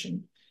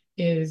asphyxiation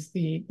is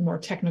the more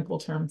technical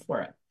term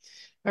for it.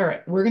 All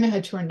right, we're going to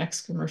head to our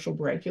next commercial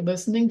break. You're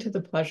listening to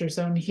The Pleasure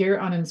Zone here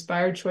on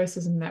Inspired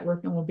Choices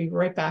Network, and we'll be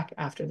right back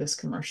after this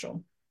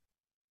commercial.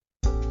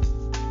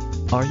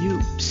 Are you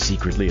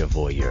secretly a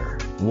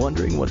voyeur,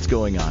 wondering what's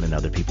going on in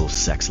other people's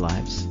sex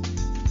lives?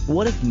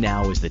 What if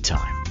now is the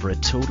time for a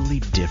totally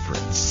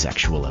different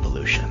sexual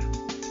evolution?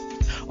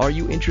 Are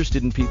you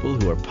interested in people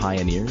who are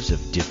pioneers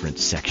of different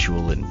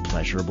sexual and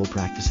pleasurable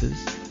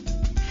practices?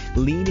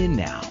 Lean in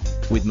now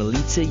with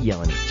Milica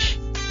Jelenic,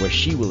 where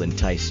she will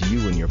entice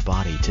you and your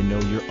body to know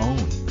your own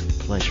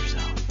pleasure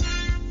zone.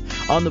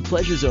 On the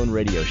Pleasure Zone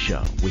radio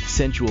show with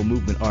sensual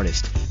movement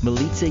artist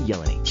Milica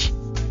Jelenic,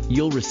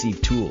 you'll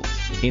receive tools,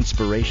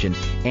 inspiration,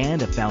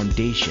 and a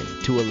foundation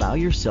to allow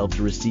yourself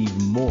to receive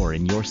more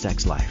in your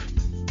sex life,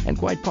 and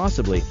quite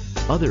possibly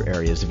other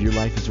areas of your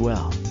life as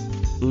well.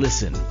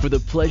 Listen for the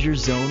Pleasure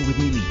Zone with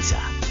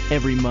Milica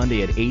every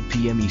Monday at 8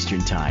 p.m.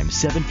 Eastern Time,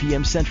 7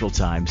 p.m. Central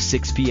Time,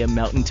 6 p.m.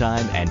 Mountain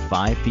Time, and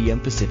 5 p.m.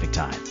 Pacific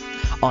Time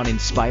on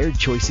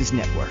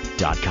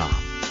InspiredChoicesNetwork.com.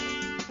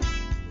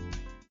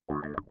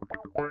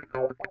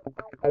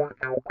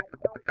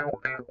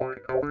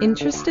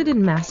 Interested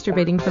in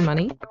masturbating for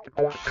money,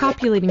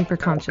 copulating for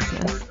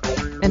consciousness,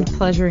 and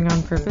pleasuring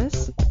on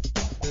purpose?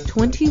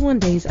 21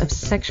 Days of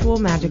Sexual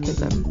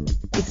Magicism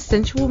with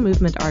sensual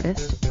movement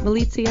artist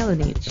Milica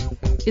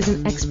Jelenic is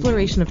an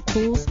exploration of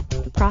tools,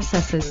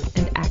 processes,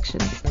 and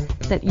actions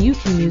that you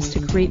can use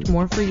to create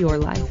more for your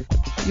life,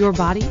 your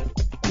body,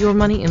 your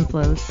money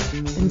inflows,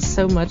 and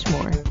so much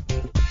more.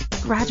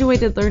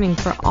 Graduated learning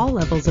for all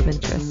levels of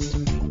interest.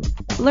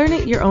 Learn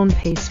at your own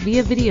pace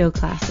via video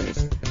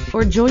classes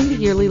or join the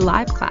yearly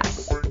live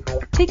class.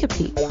 Take a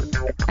peek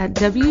at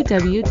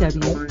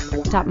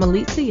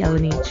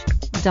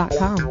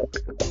www.milicajelenic.com.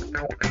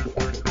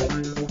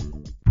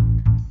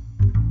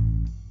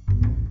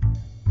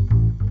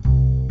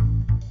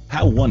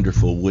 How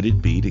wonderful would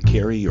it be to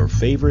carry your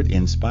favorite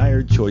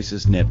Inspired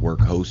Choices Network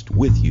host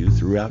with you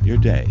throughout your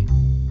day?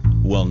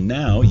 Well,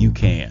 now you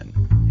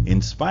can.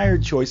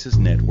 Inspired Choices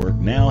Network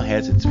now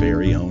has its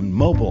very own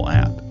mobile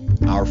app.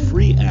 Our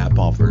free app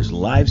offers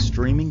live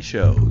streaming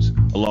shows,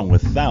 along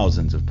with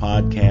thousands of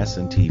podcasts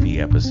and TV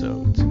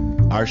episodes.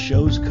 Our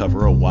shows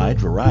cover a wide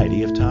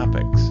variety of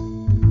topics.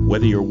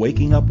 Whether you're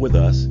waking up with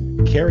us,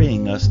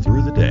 carrying us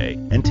through the day,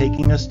 and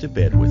taking us to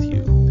bed with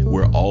you,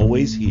 we're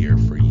always here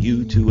for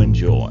you to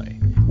enjoy.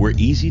 We're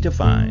easy to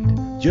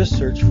find. Just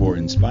search for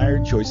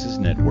Inspired Choices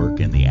Network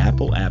in the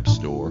Apple App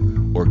Store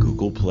or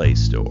Google Play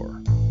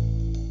Store.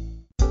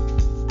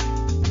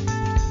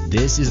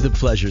 This is The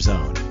Pleasure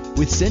Zone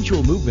with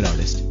sensual movement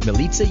artist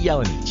Milica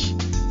Jelenic.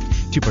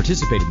 To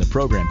participate in the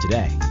program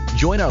today,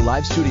 join our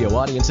live studio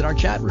audience in our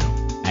chat room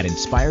at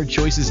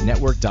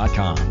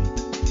InspiredChoicesNetwork.com.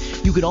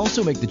 You can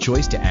also make the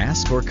choice to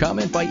ask or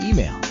comment by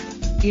email,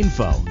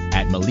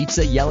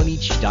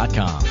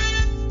 info@milicajelenic.com.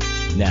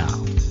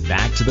 Now,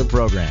 back to the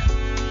program.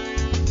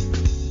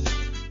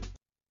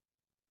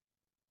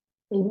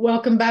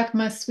 Welcome back,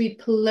 my sweet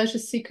pleasure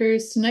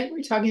seekers. Tonight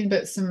we're talking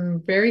about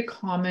some very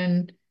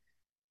common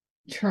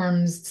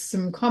terms,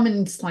 some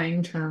common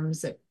slang terms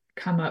that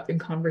come up in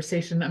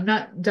conversation. I'm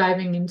not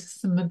diving into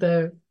some of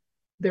the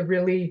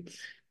really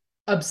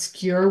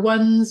obscure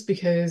ones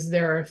because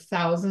there are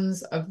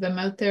thousands of them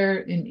out there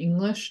in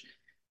English.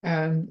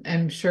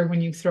 I'm sure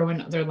when you throw in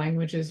other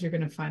languages, you're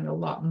going to find a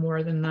lot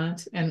more than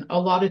that. And a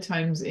lot of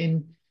times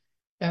in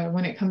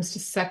when it comes to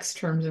sex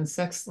terms and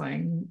sex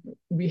slang,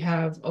 we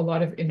have a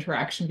lot of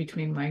interaction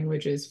between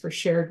languages for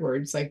shared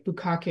words. Like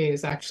bukake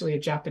is actually a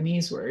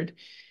Japanese word.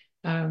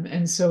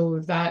 And so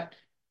that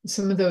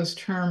some of those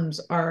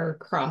terms are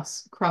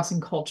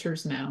crossing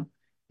cultures now,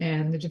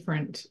 and the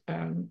different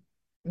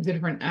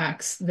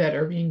acts that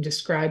are being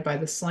described by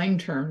the slang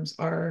terms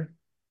are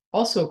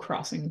also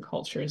crossing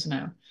cultures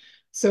now.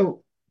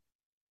 So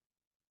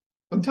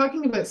I'm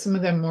talking about some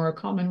of the more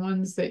common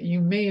ones that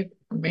you may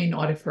or may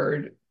not have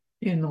heard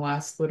in the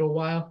last little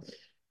while.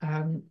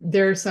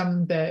 There are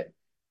some that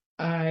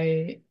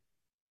I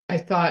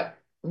thought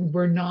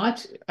were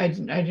not. I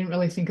didn't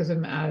really think of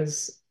them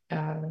as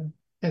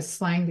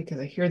slang because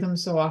I hear them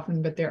so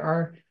often. But there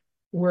are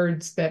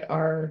words that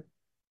are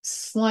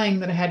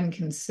slang that I hadn't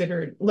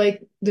considered,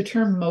 like the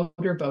term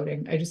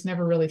motorboating. I just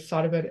never really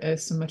thought about it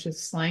as so much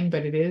as slang,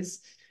 but it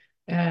is.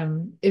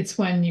 It's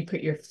when you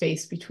put your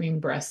face between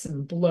breasts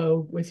and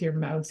blow with your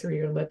mouth or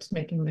your lips,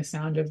 making the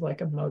sound of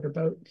like a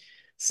motorboat.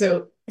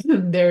 So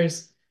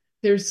there's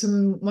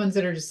some ones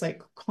that are just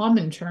like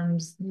common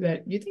terms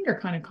that you think are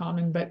kind of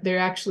common, but they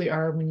actually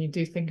are, when you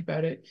do think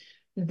about it,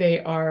 they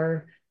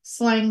are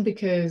slang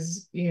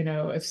because, you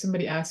know, if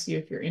somebody asks you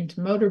if you're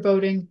into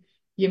motorboating,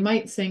 you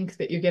might think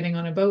that you're getting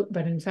on a boat,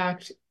 but in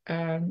fact,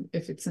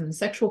 if it's in a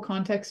sexual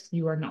context,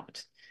 you are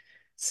not.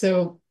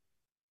 So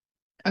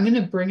I'm going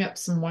to bring up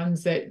some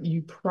ones that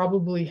you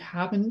probably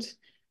haven't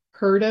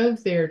heard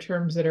of. They are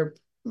terms that are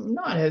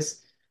not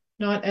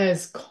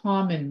as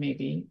common,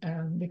 maybe,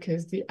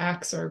 because the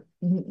acts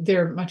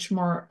they're much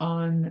more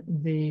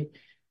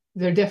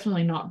they're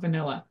definitely not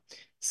vanilla.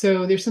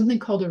 So there's something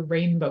called a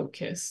rainbow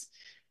kiss.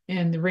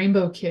 And the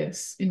rainbow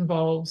kiss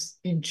involves,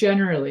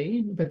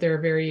 generally, but there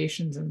are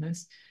variations in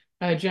this,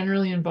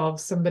 generally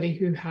involves somebody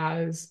who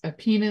has a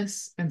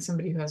penis and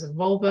somebody who has a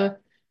vulva.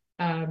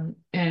 And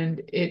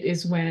it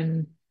is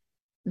when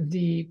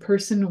the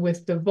person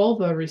with the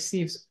vulva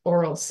receives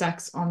oral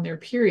sex on their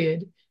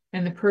period,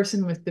 and the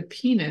person with the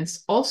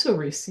penis also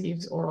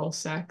receives oral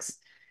sex.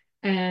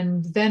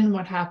 And then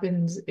what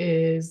happens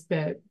is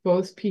that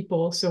both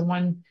people, so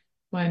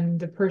when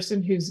the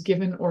person who's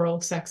given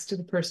oral sex to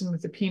the person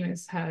with the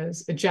penis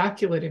has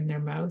ejaculate in their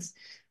mouth,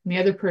 and the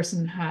other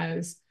person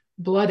has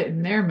blood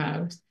in their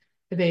mouth,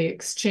 they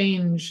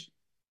exchange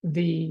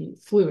the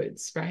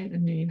fluids, right?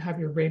 And you have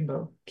your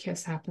rainbow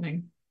kiss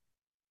happening.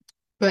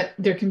 But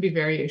there can be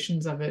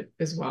variations of it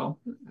as well.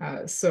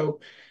 So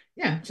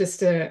yeah,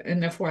 just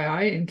an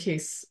FYI in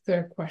case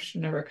the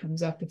question ever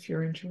comes up, if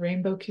you're into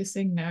rainbow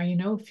kissing, now you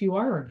know if you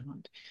are or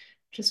not,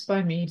 just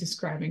by me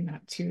describing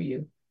that to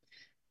you.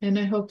 And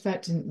I hope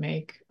that didn't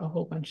make a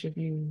whole bunch of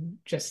you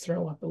just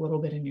throw up a little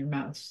bit in your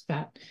mouth.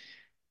 That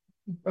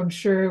I'm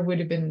sure would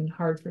have been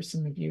hard for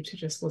some of you to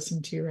just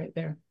listen to right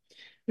there.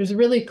 There's a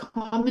really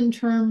common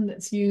term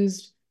that's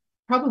used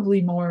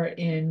probably more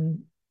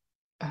in,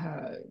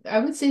 I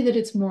would say that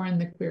it's more in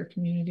the queer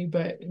community,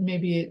 but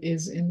maybe it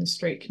is in the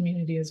straight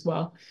community as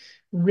well.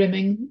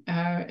 Rimming,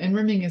 and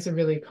rimming is a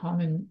really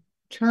common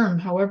term.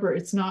 However,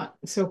 it's not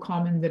so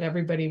common that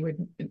everybody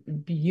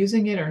would be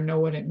using it or know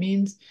what it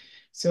means.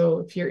 So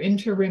if you're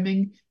into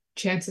rimming,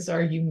 chances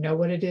are you know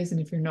what it is. And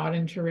if you're not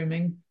into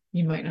rimming,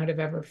 you might not have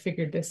ever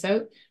figured this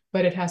out,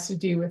 but it has to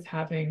do with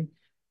having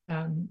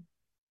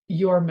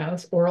your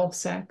mouth oral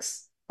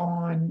sex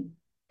on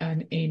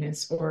an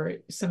anus, or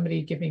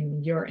somebody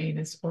giving your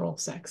anus oral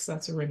sex.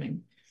 That's a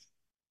rimming.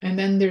 And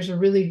then there's a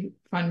really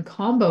fun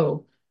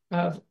combo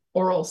of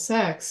oral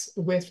sex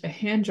with a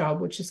hand job,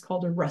 which is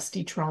called a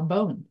rusty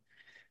trombone.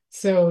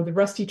 So the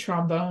rusty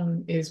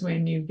trombone is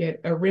when you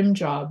get a rim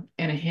job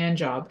and a hand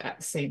job at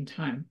the same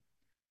time,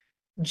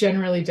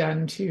 generally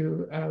done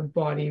to a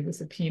body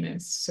with a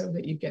penis so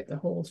that you get the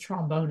whole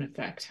trombone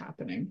effect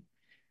happening.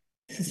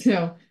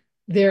 So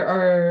there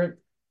are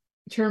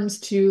terms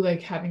too,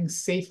 like having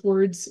safe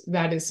words.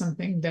 That is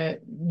something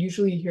that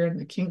usually you hear in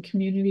the kink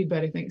community,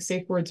 but I think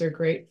safe words are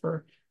great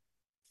for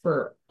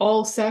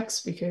all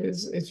sex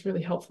because it's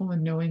really helpful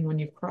in knowing when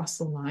you've crossed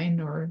the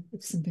line or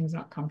if something's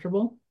not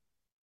comfortable.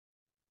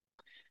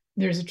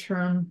 There's a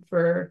term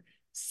for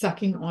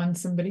sucking on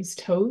somebody's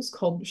toes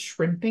called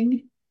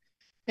shrimping.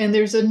 And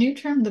there's a new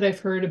term that I've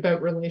heard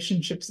about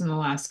relationships in the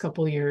last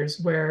couple of years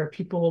where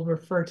people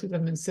refer to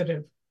them instead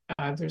of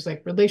there's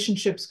like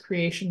relationships,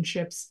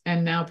 creationships,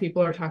 and now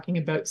people are talking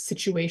about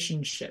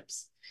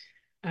situationships,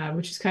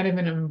 which is kind of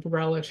an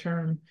umbrella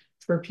term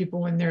for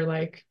people when they're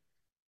like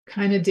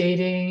kind of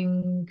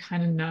dating,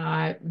 kind of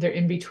not, they're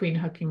in between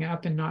hooking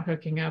up and not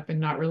hooking up and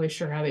not really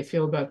sure how they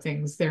feel about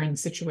things. They're in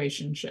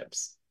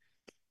situationships.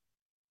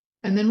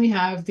 And then we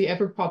have the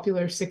ever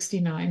popular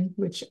 69,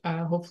 which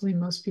hopefully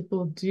most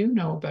people do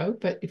know about,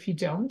 but if you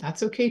don't,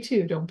 that's okay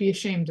too. Don't be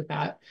ashamed of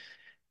that.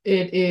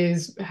 It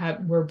is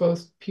where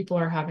both people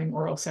are having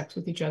oral sex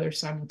with each other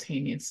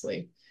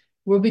simultaneously.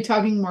 We'll be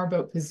talking more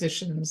about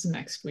positions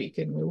next week,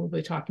 and we will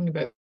be talking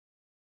about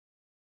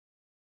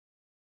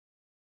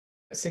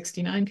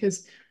 69,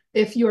 because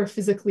if you are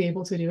physically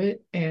able to do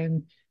it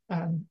and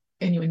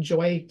you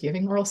enjoy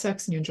giving oral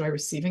sex and you enjoy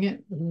receiving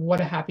it,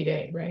 what a happy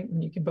day, right?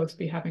 And you can both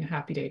be having a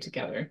happy day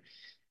together.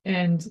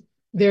 And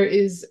there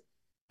is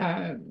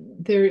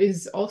there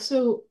is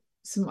also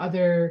some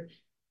other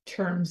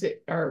terms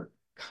that are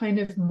kind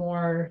of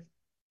more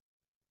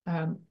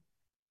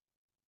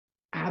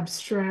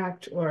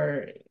abstract,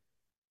 or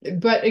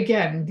but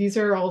again, these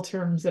are all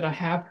terms that I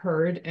have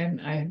heard,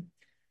 and I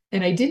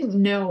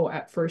didn't know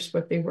at first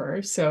what they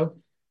were. So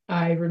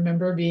I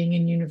remember being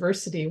in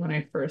university when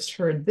I first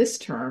heard this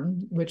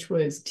term, which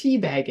was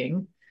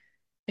teabagging.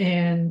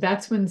 And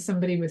that's when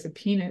somebody with a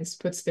penis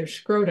puts their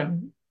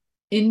scrotum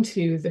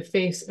into the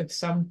face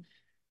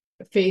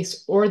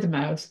or the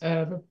mouth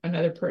of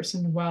another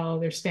person while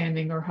they're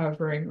standing or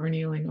hovering or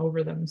kneeling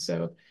over them.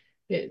 So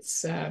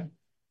it's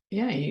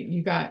yeah,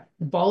 you got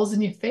balls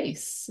in your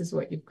face is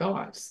what you've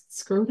got.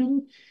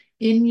 Scrotum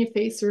in your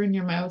face or in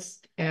your mouth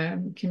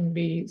can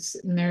be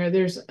sitting there.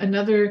 There's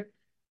another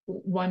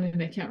one,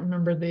 and I can't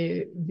remember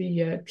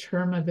the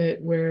term of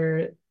it,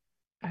 where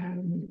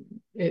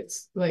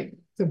it's like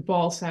the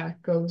ball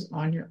sack goes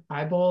on your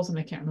eyeballs, and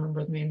I can't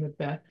remember the name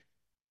of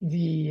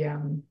the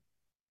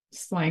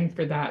slang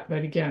for that.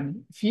 But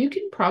again, if you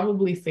can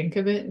probably think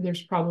of it,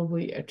 there's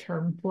probably a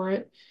term for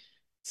it.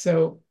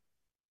 So,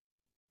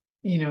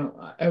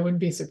 I wouldn't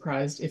be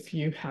surprised if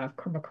you have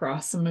come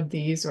across some of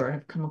these, or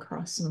have come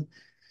across some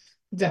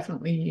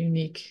definitely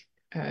unique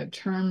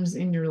terms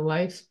in your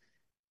life.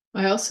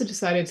 I also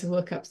decided to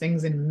look up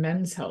things in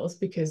men's health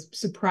because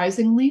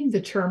surprisingly,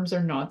 the terms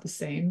are not the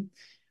same.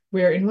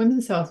 Where in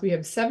women's health, we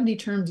have 70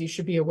 terms you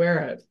should be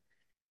aware of.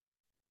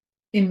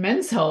 In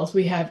men's health,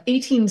 we have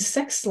 18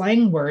 sex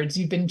slang words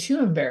you've been too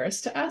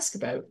embarrassed to ask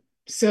about.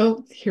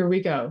 So here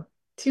we go.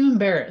 Too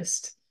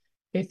embarrassed.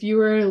 If you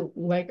are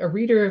like a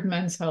reader of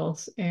Men's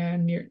Health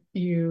and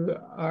you've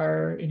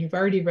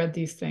already read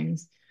these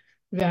things,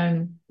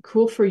 then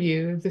cool for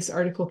you. This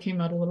article came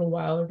out a little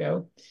while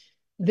ago.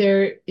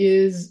 There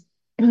is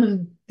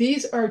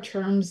these are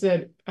terms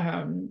that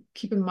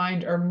keep in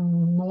mind are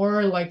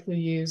more likely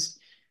used,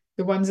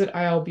 the ones that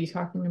I'll be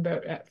talking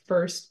about at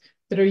first,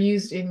 that are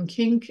used in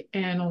kink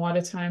and a lot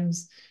of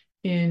times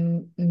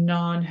in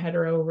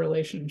non-hetero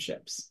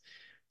relationships.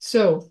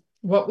 So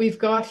what we've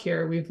got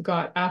here, we've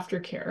got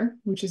aftercare,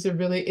 which is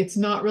it's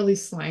not really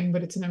slang,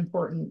 but it's an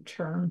important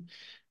term.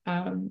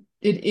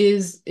 It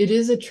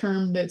is a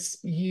term that's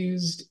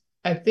used,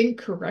 I think,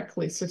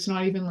 correctly. So it's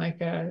not even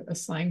like a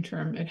slang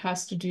term. It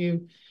has to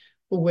do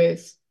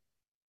with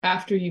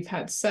after you've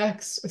had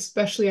sex,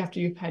 especially after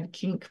you've had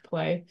kink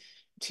play,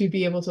 to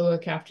be able to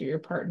look after your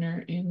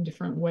partner in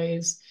different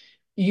ways,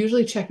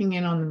 usually checking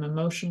in on them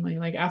emotionally.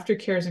 Like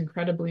aftercare is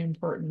incredibly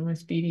important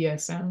with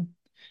BDSM.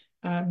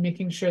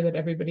 Making sure that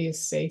everybody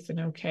is safe and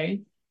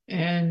okay.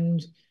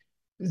 And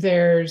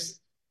there's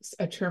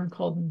a term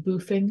called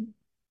boofing,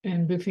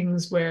 and boofing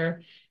is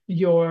where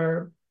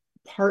your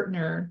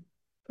partner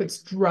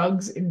puts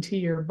drugs into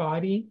your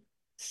body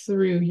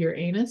through your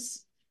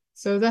anus.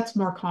 So that's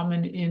more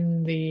common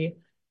in the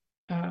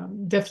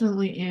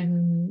definitely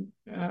in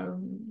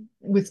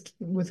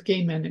with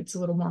gay men. It's a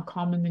little more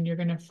common than you're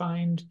going to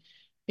find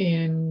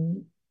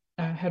in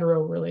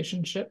hetero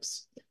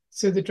relationships.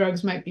 So the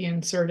drugs might be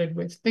inserted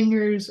with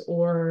fingers,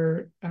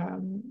 or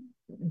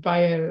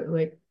via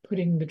like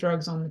putting the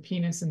drugs on the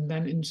penis and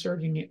then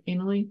inserting it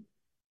anally.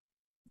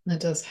 That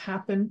does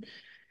happen.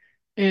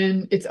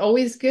 And it's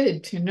always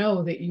good to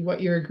know that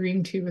what you're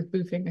agreeing to with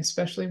boofing,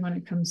 especially when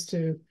it comes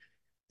to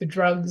the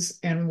drugs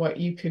and what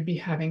you could be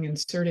having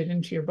inserted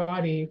into your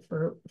body.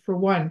 For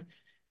one,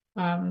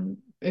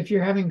 if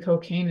you're having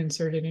cocaine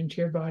inserted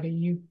into your body,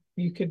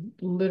 you could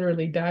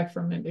literally die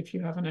from it if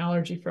you have an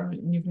allergy from it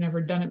and you've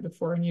never done it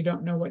before and you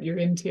don't know what you're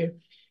into.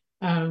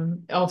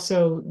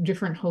 Also,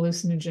 different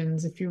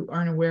hallucinogens, if you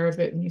aren't aware of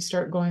it and you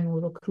start going a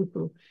little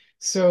cuckoo.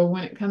 So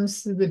when it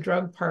comes to the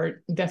drug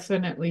part,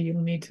 definitely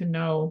you'll need to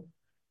know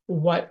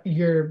what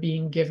you're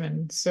being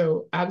given.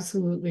 So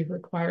absolutely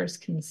requires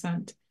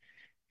consent.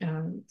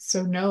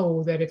 So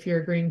know that if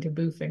you're agreeing to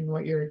boofing,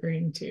 what you're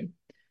agreeing to.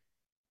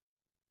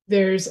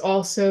 There's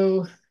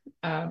also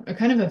a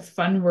kind of a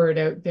fun word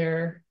out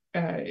there.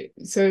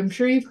 So I'm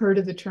sure you've heard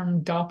of the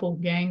term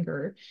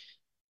doppelganger,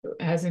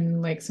 as in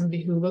like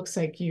somebody who looks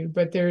like you,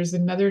 but there's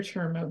another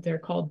term out there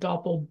called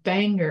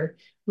doppelbanger,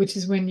 which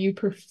is when you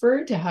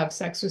prefer to have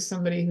sex with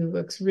somebody who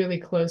looks really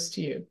close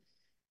to you,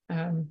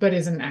 but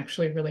isn't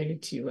actually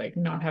related to you, like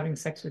not having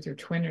sex with your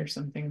twin or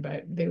something,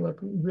 but they look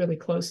really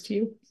close to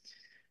you,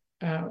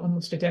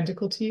 almost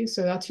identical to you.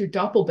 So that's your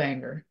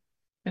doppelbanger.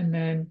 And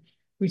then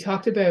we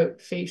talked about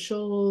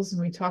facials,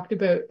 and we talked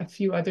about a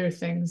few other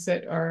things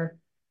that are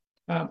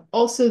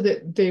also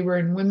that they were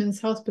in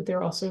women's health, but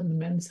they're also in the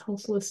men's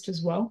health list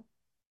as well.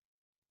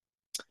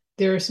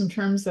 There are some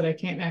terms that I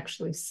can't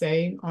actually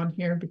say on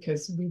here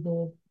because we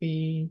will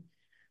be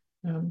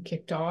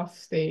kicked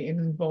off. They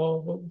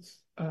involve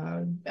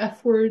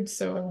F words,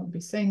 so I won't be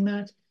saying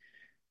that.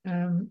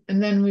 And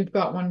then we've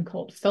got one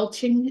called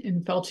felching,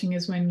 and felching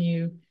is when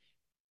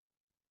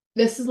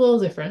this is a little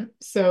different.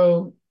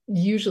 So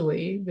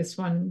usually this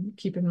one,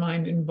 keep in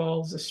mind,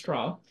 involves a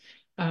straw.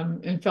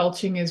 And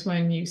felching is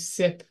when you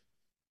sip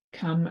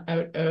come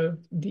out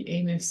of the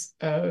anus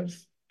of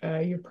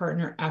your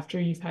partner after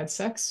you've had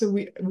sex. So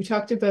we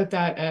talked about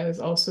that as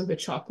also the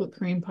chocolate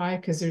cream pie,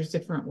 because there's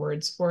different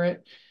words for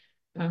it.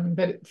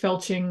 But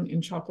felching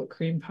and chocolate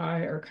cream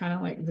pie are kind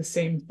of like the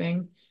same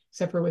thing,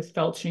 except for with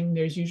felching,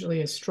 there's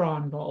usually a straw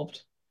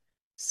involved.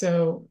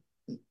 So,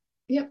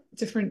 yep,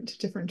 different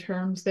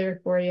terms there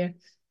for you,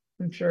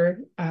 I'm sure.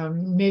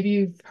 Maybe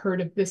you've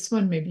heard of this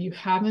one, maybe you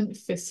haven't.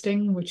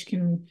 Fisting, which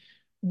can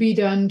be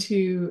done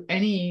to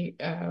any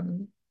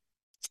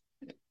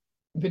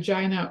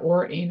vagina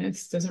or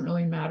anus, doesn't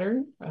really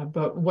matter.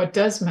 But what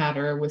does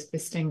matter with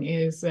fisting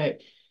is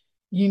that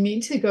you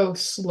need to go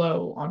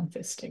slow on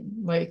fisting.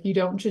 Like, you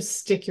don't just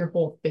stick your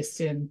whole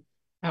fist in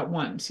at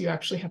once. You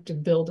actually have to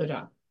build it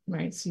up,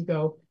 right?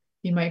 So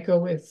you might go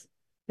with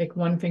like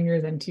one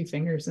finger, then two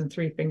fingers, then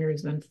three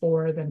fingers, then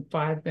four, then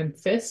five, then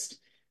fist.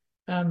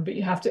 But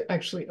you have to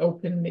actually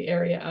open the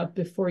area up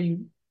before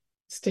you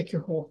stick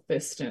your whole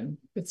fist in.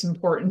 It's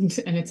important,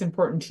 and it's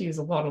important to use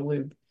a lot of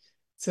lube.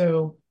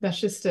 So that's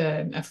just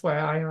an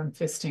FYI on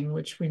fisting,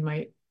 which we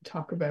might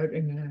talk about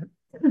in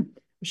a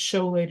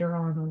show later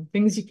on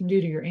things you can do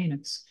to your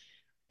anus.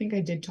 I think I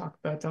did talk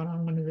about that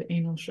on one of the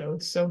anal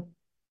shows.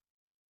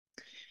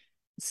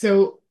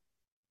 So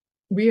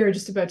we are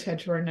just about to head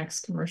to our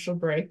next commercial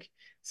break.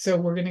 So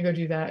we're going to go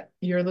do that.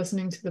 You're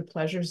listening to The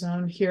Pleasure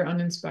Zone here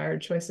on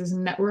Inspired Choices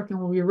Network, and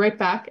we'll be right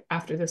back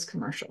after this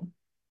commercial.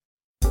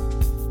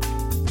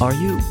 Are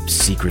you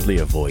secretly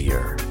a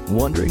voyeur,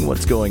 wondering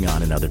what's going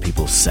on in other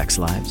people's sex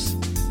lives?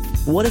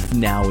 What if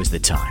now is the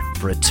time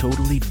for a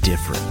totally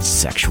different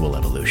sexual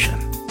evolution?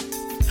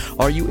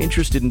 Are you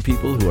interested in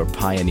people who are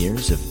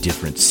pioneers of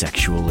different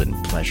sexual and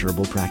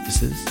pleasurable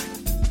practices?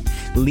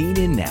 Lean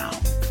in now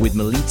with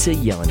Milica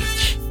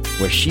Jelenic,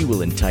 where she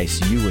will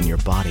entice you and your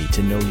body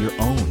to know your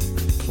own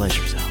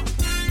pleasure zone.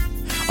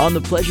 On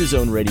the Pleasure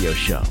Zone radio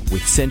show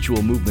with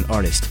sensual movement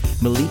artist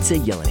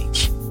Milica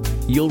Jelenic,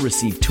 you'll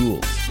receive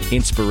tools,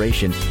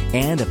 inspiration,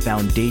 and a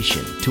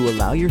foundation to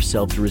allow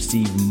yourself to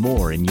receive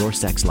more in your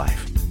sex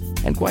life,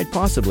 and quite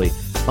possibly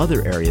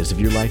other areas of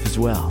your life as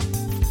well.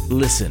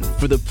 Listen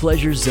for The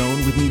Pleasure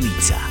Zone with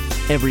Milica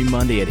every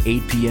Monday at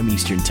 8 p.m.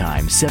 Eastern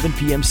Time, 7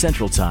 p.m.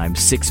 Central Time,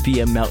 6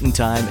 p.m. Mountain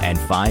Time, and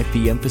 5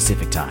 p.m.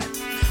 Pacific Time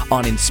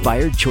on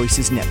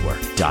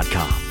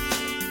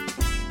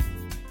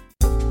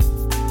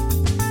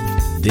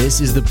InspiredChoicesNetwork.com.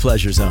 This is The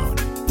Pleasure Zone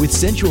with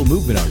sensual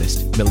movement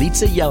artist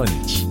Milica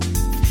Jelenic.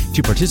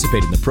 To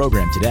participate in the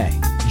program today,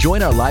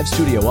 join our live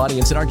studio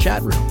audience in our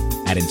chat room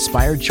at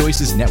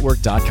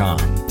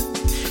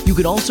InspiredChoicesNetwork.com. You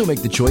can also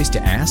make the choice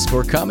to ask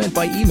or comment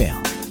by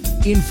email,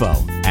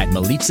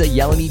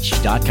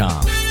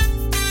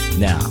 info@MilicaJelenic.com.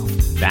 Now,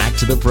 back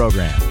to the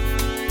program.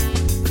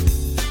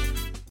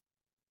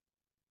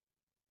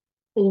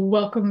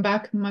 Welcome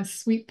back, my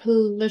sweet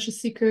pleasure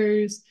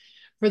seekers.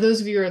 For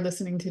those of you who are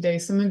listening today,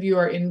 some of you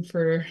are in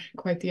for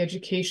quite the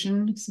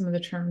education. Some of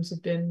the terms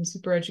have been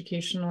super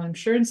educational, I'm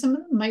sure, and some of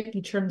them might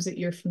be terms that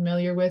you're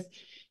familiar with,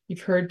 you've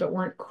heard, but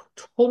weren't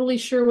totally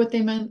sure what they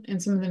meant, and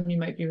some of them you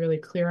might be really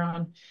clear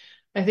on.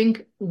 I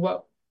think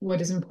what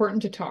is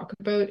important to talk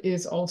about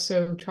is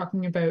also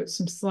talking about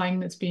some slang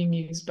that's being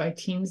used by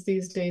teens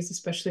these days,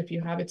 especially if you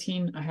have a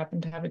teen. I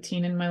happen to have a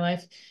teen in my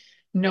life.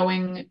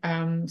 Knowing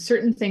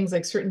certain things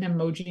like certain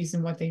emojis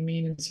and what they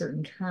mean, and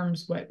certain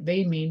terms, what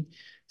they mean,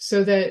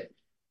 so that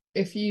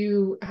if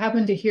you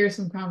happen to hear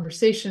some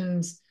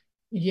conversations,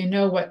 you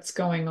know what's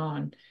going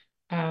on,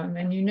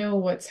 and you know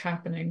what's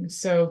happening.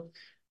 So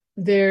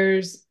there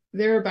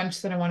are a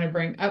bunch that I want to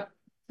bring up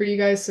for you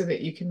guys so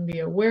that you can be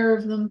aware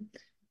of them.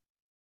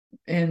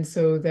 And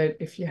so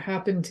that if you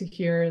happen to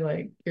hear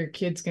like your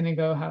kid's going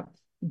to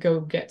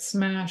go get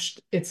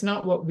smashed, it's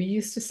not what we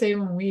used to say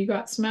when we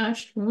got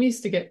smashed. When we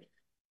used to get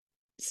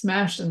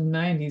smashed in the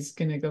 90s,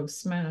 gonna go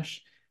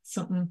smash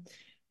something,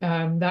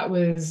 that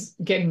was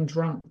getting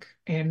drunk.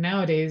 And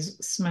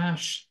nowadays,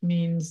 smash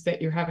means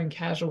that you're having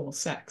casual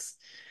sex.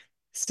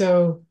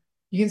 So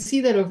you can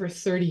see that over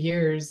 30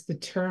 years, the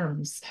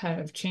terms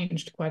have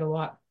changed quite a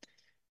lot.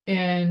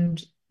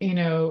 And, you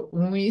know,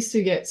 when we used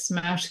to get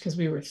smashed because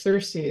we were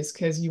thirsty, it's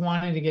because you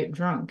wanted to get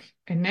drunk.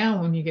 And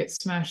now when you get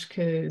smashed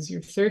because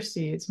you're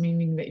thirsty, it's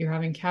meaning that you're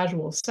having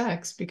casual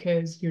sex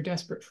because you're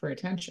desperate for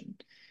attention.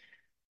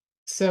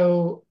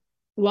 So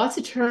lots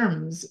of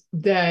terms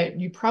that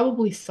you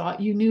probably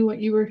thought you knew what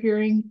you were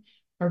hearing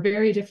are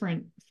very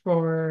different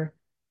for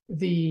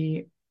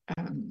the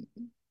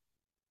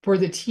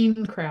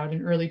teen crowd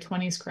and early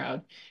 20s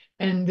crowd.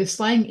 And the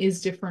slang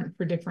is different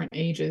for different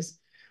ages.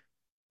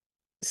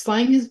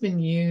 Slang has been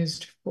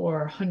used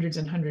for hundreds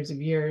and hundreds of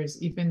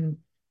years. Even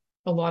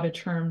a lot of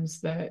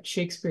terms that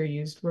Shakespeare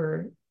used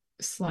were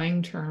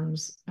slang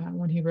terms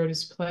when he wrote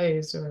his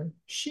plays, or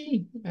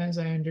she, as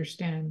I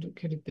understand, it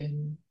could have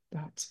been,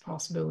 that's a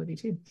possibility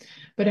too.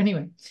 But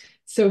anyway,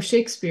 so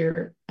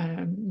Shakespeare,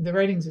 the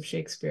writings of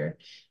Shakespeare,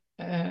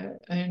 I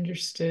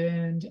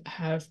understand,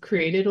 have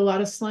created a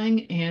lot of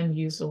slang and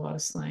used a lot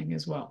of slang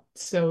as well.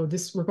 So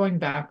we're going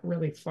back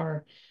really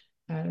far,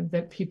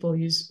 that people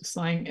use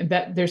slang, and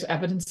that there's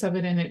evidence of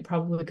it, and it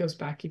probably goes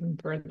back even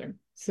further.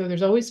 So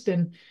there's always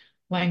been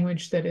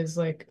language that is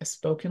like a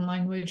spoken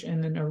language,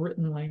 and then a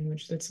written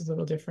language that's a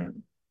little different.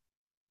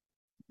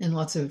 And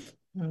lots of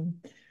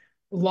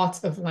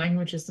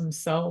languages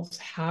themselves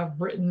have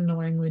written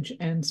language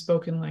and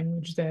spoken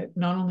language that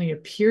not only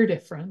appear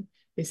different,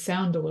 they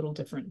sound a little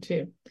different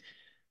too.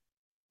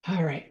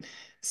 All right,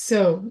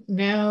 so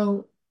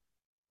now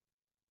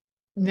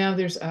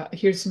there's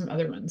here's some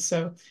other ones.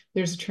 So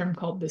there's a term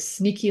called the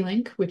sneaky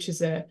link, which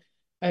is a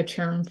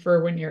term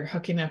for when you're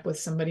hooking up with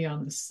somebody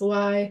on the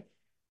sly.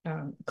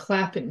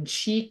 Clapping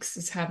cheeks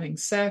is having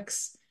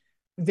sex.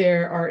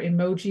 There are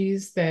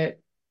emojis that,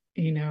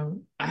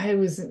 I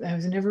was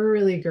never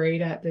really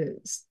great at the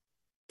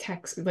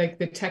text, like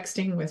the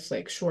texting with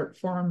like short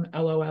form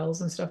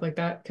LOLs and stuff like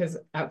that. Because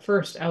at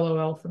first,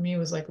 LOL for me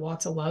was like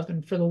lots of love,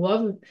 and for the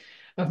love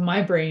of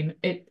my brain,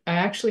 I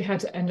actually had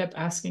to end up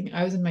asking.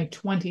 I was in my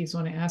 20s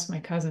when I asked my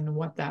cousin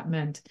what that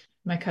meant.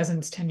 My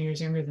cousin's 10 years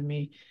younger than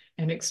me,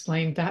 and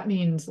explained that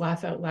means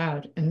laugh out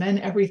loud. And then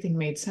everything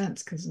made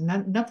sense, because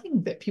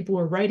nothing that people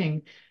were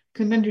writing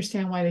couldn't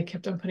understand why they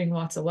kept on putting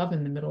lots of love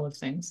in the middle of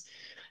things.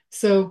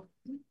 So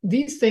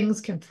these things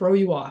can throw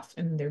you off,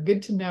 and they're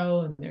good to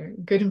know, and they're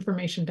good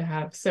information to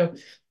have. So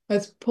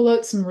let's pull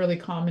out some really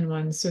common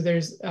ones. So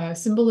there's a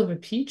symbol of a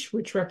peach,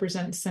 which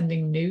represents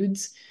sending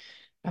nudes.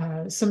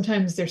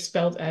 Sometimes they're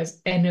spelled as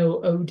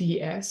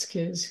NOODS,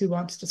 because who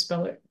wants to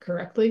spell it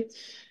correctly?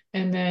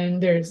 And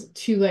then there's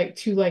two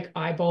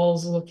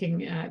eyeballs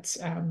looking at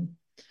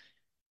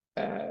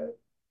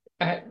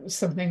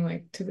something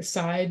like to the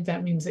side.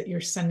 That means that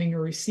you're sending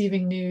or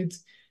receiving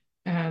nudes.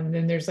 And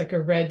then there's like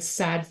a red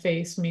sad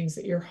face, means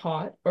that you're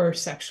hot or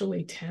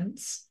sexually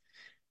tense.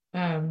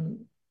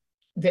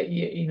 That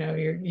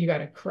you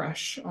got a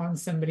crush on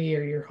somebody,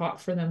 or you're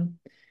hot for them.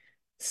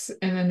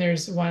 And then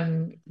there's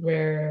one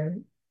where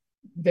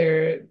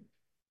the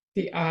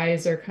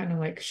eyes are kind of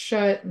like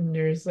shut, and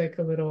there's like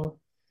a little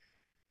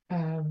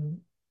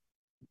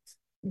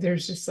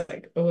there's just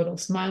like a little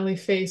smiley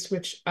face,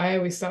 which I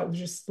always thought was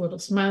just a little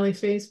smiley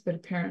face, but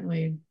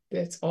apparently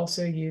it's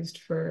also used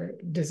for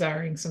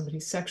desiring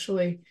somebody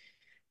sexually.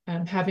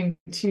 Having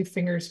two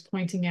fingers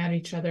pointing at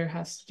each other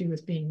has to do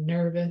with being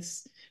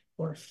nervous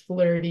or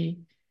flirty.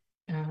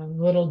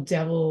 Little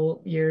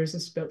devil ears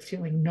is about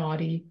feeling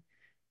naughty.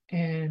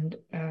 And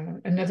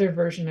another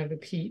version of a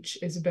peach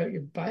is about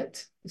your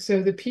butt.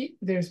 So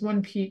there's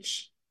one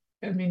peach.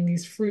 I mean,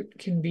 these fruit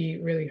can be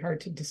really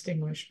hard to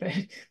distinguish, but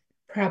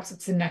perhaps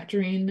it's a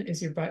nectarine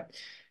is your butt.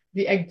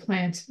 The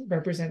eggplant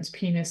represents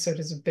penis, so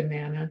does a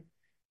banana.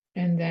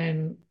 And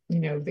then,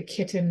 the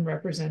kitten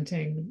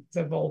representing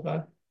the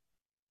vulva.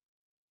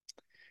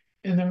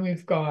 And then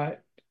we've got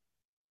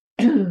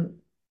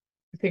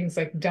things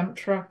like dump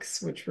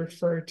trucks, which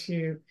refer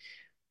to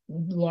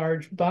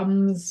large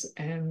bums.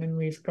 And then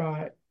we've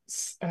got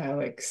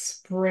like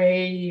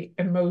spray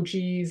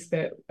emojis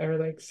that are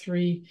like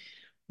three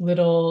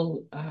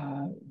little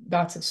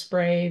dots of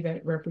spray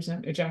that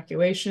represent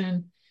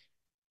ejaculation.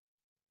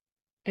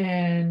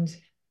 And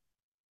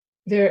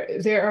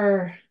there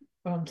are,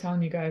 well, I'm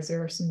telling you guys,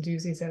 there are some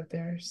doozies out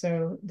there.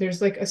 So there's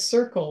like a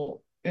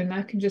circle, and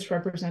that can just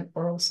represent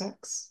oral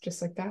sex,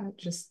 just like that.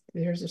 Just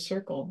there's a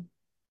circle.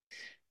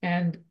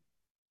 And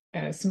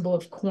a symbol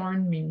of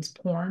corn means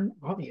porn,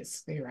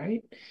 obviously,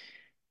 right?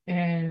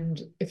 And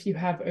if you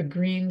have a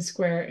green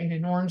square and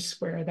an orange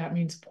square, that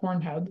means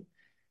Pornhub.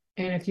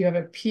 And if you have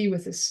a P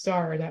with a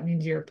star, that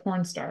means you're a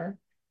porn star.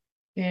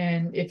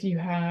 And if you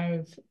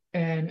have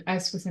an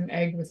S with an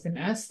egg with an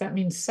S, that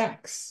means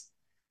sex.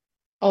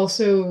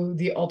 Also,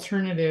 the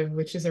alternative,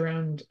 which is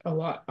around a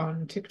lot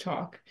on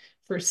TikTok,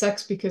 for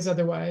sex, because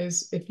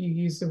otherwise, if you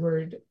use the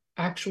word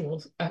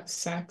actual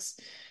sex,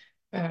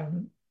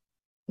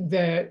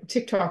 the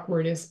TikTok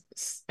word is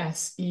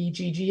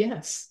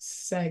SEGGS,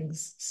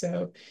 segs.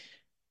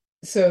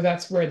 So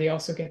that's where they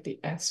also get the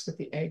S with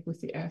the egg with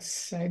the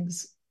S,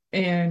 segs.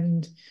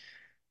 And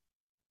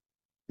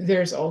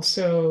there's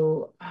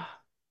also,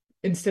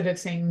 instead of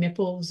saying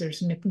nipples,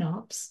 there's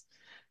nip-nops.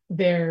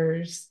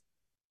 There's,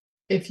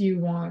 if you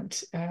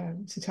want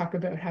to talk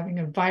about having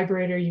a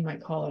vibrator, you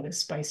might call it a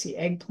spicy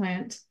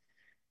eggplant.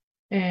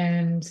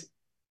 And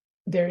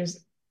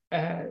there's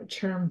a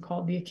term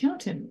called the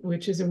accountant,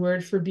 which is a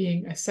word for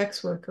being a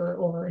sex worker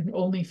or an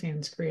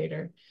OnlyFans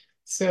creator.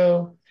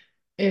 So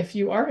if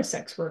you are a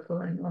sex worker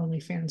or an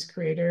OnlyFans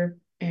creator,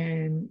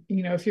 and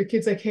if your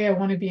kid's like, hey, I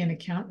want to be an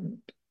accountant,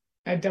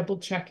 I double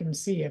check and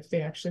see if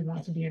they actually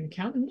want to be an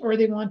accountant or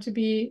they want to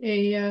be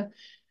a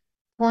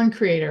porn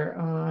creator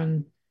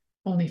on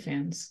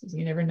OnlyFans.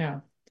 You never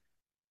know.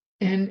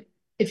 And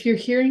if you're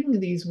hearing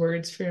these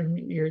words from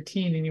your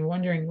teen and you're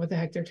wondering what the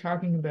heck they're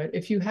talking about,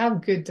 if you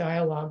have good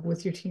dialogue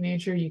with your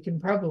teenager, you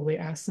can probably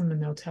ask them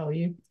and they'll tell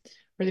you,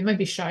 or they might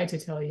be shy to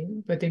tell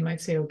you, but they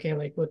might say, okay,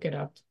 like look it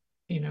up,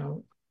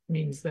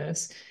 means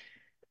this.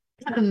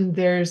 And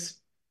there's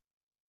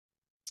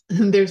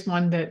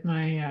one that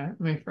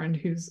my friend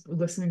who's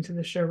listening to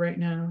the show right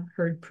now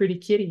heard, pretty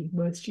kitty.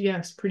 Well,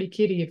 yes, pretty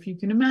kitty, if you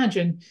can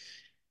imagine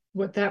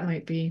what that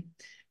might be.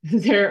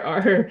 There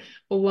are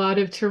a lot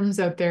of terms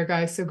out there,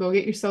 guys. So go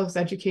get yourselves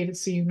educated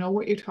so you know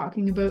what you're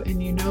talking about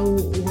and you know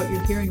what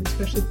you're hearing,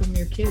 especially from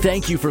your kids.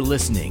 Thank you for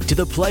listening to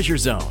The Pleasure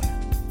Zone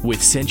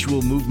with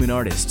sensual movement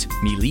artist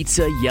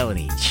Milica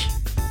Jelenic.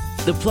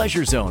 The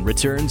Pleasure Zone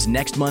returns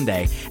next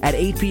Monday at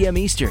 8 p.m.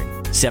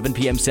 Eastern, 7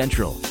 p.m.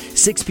 Central,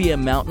 6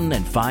 p.m. Mountain,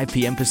 and 5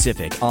 p.m.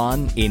 Pacific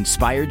on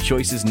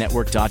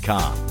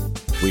InspiredChoicesNetwork.com.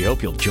 We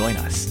hope you'll join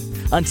us.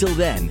 Until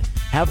then,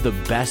 have the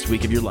best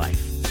week of your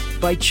life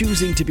by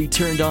choosing to be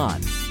turned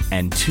on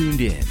and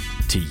tuned in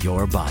to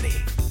your body.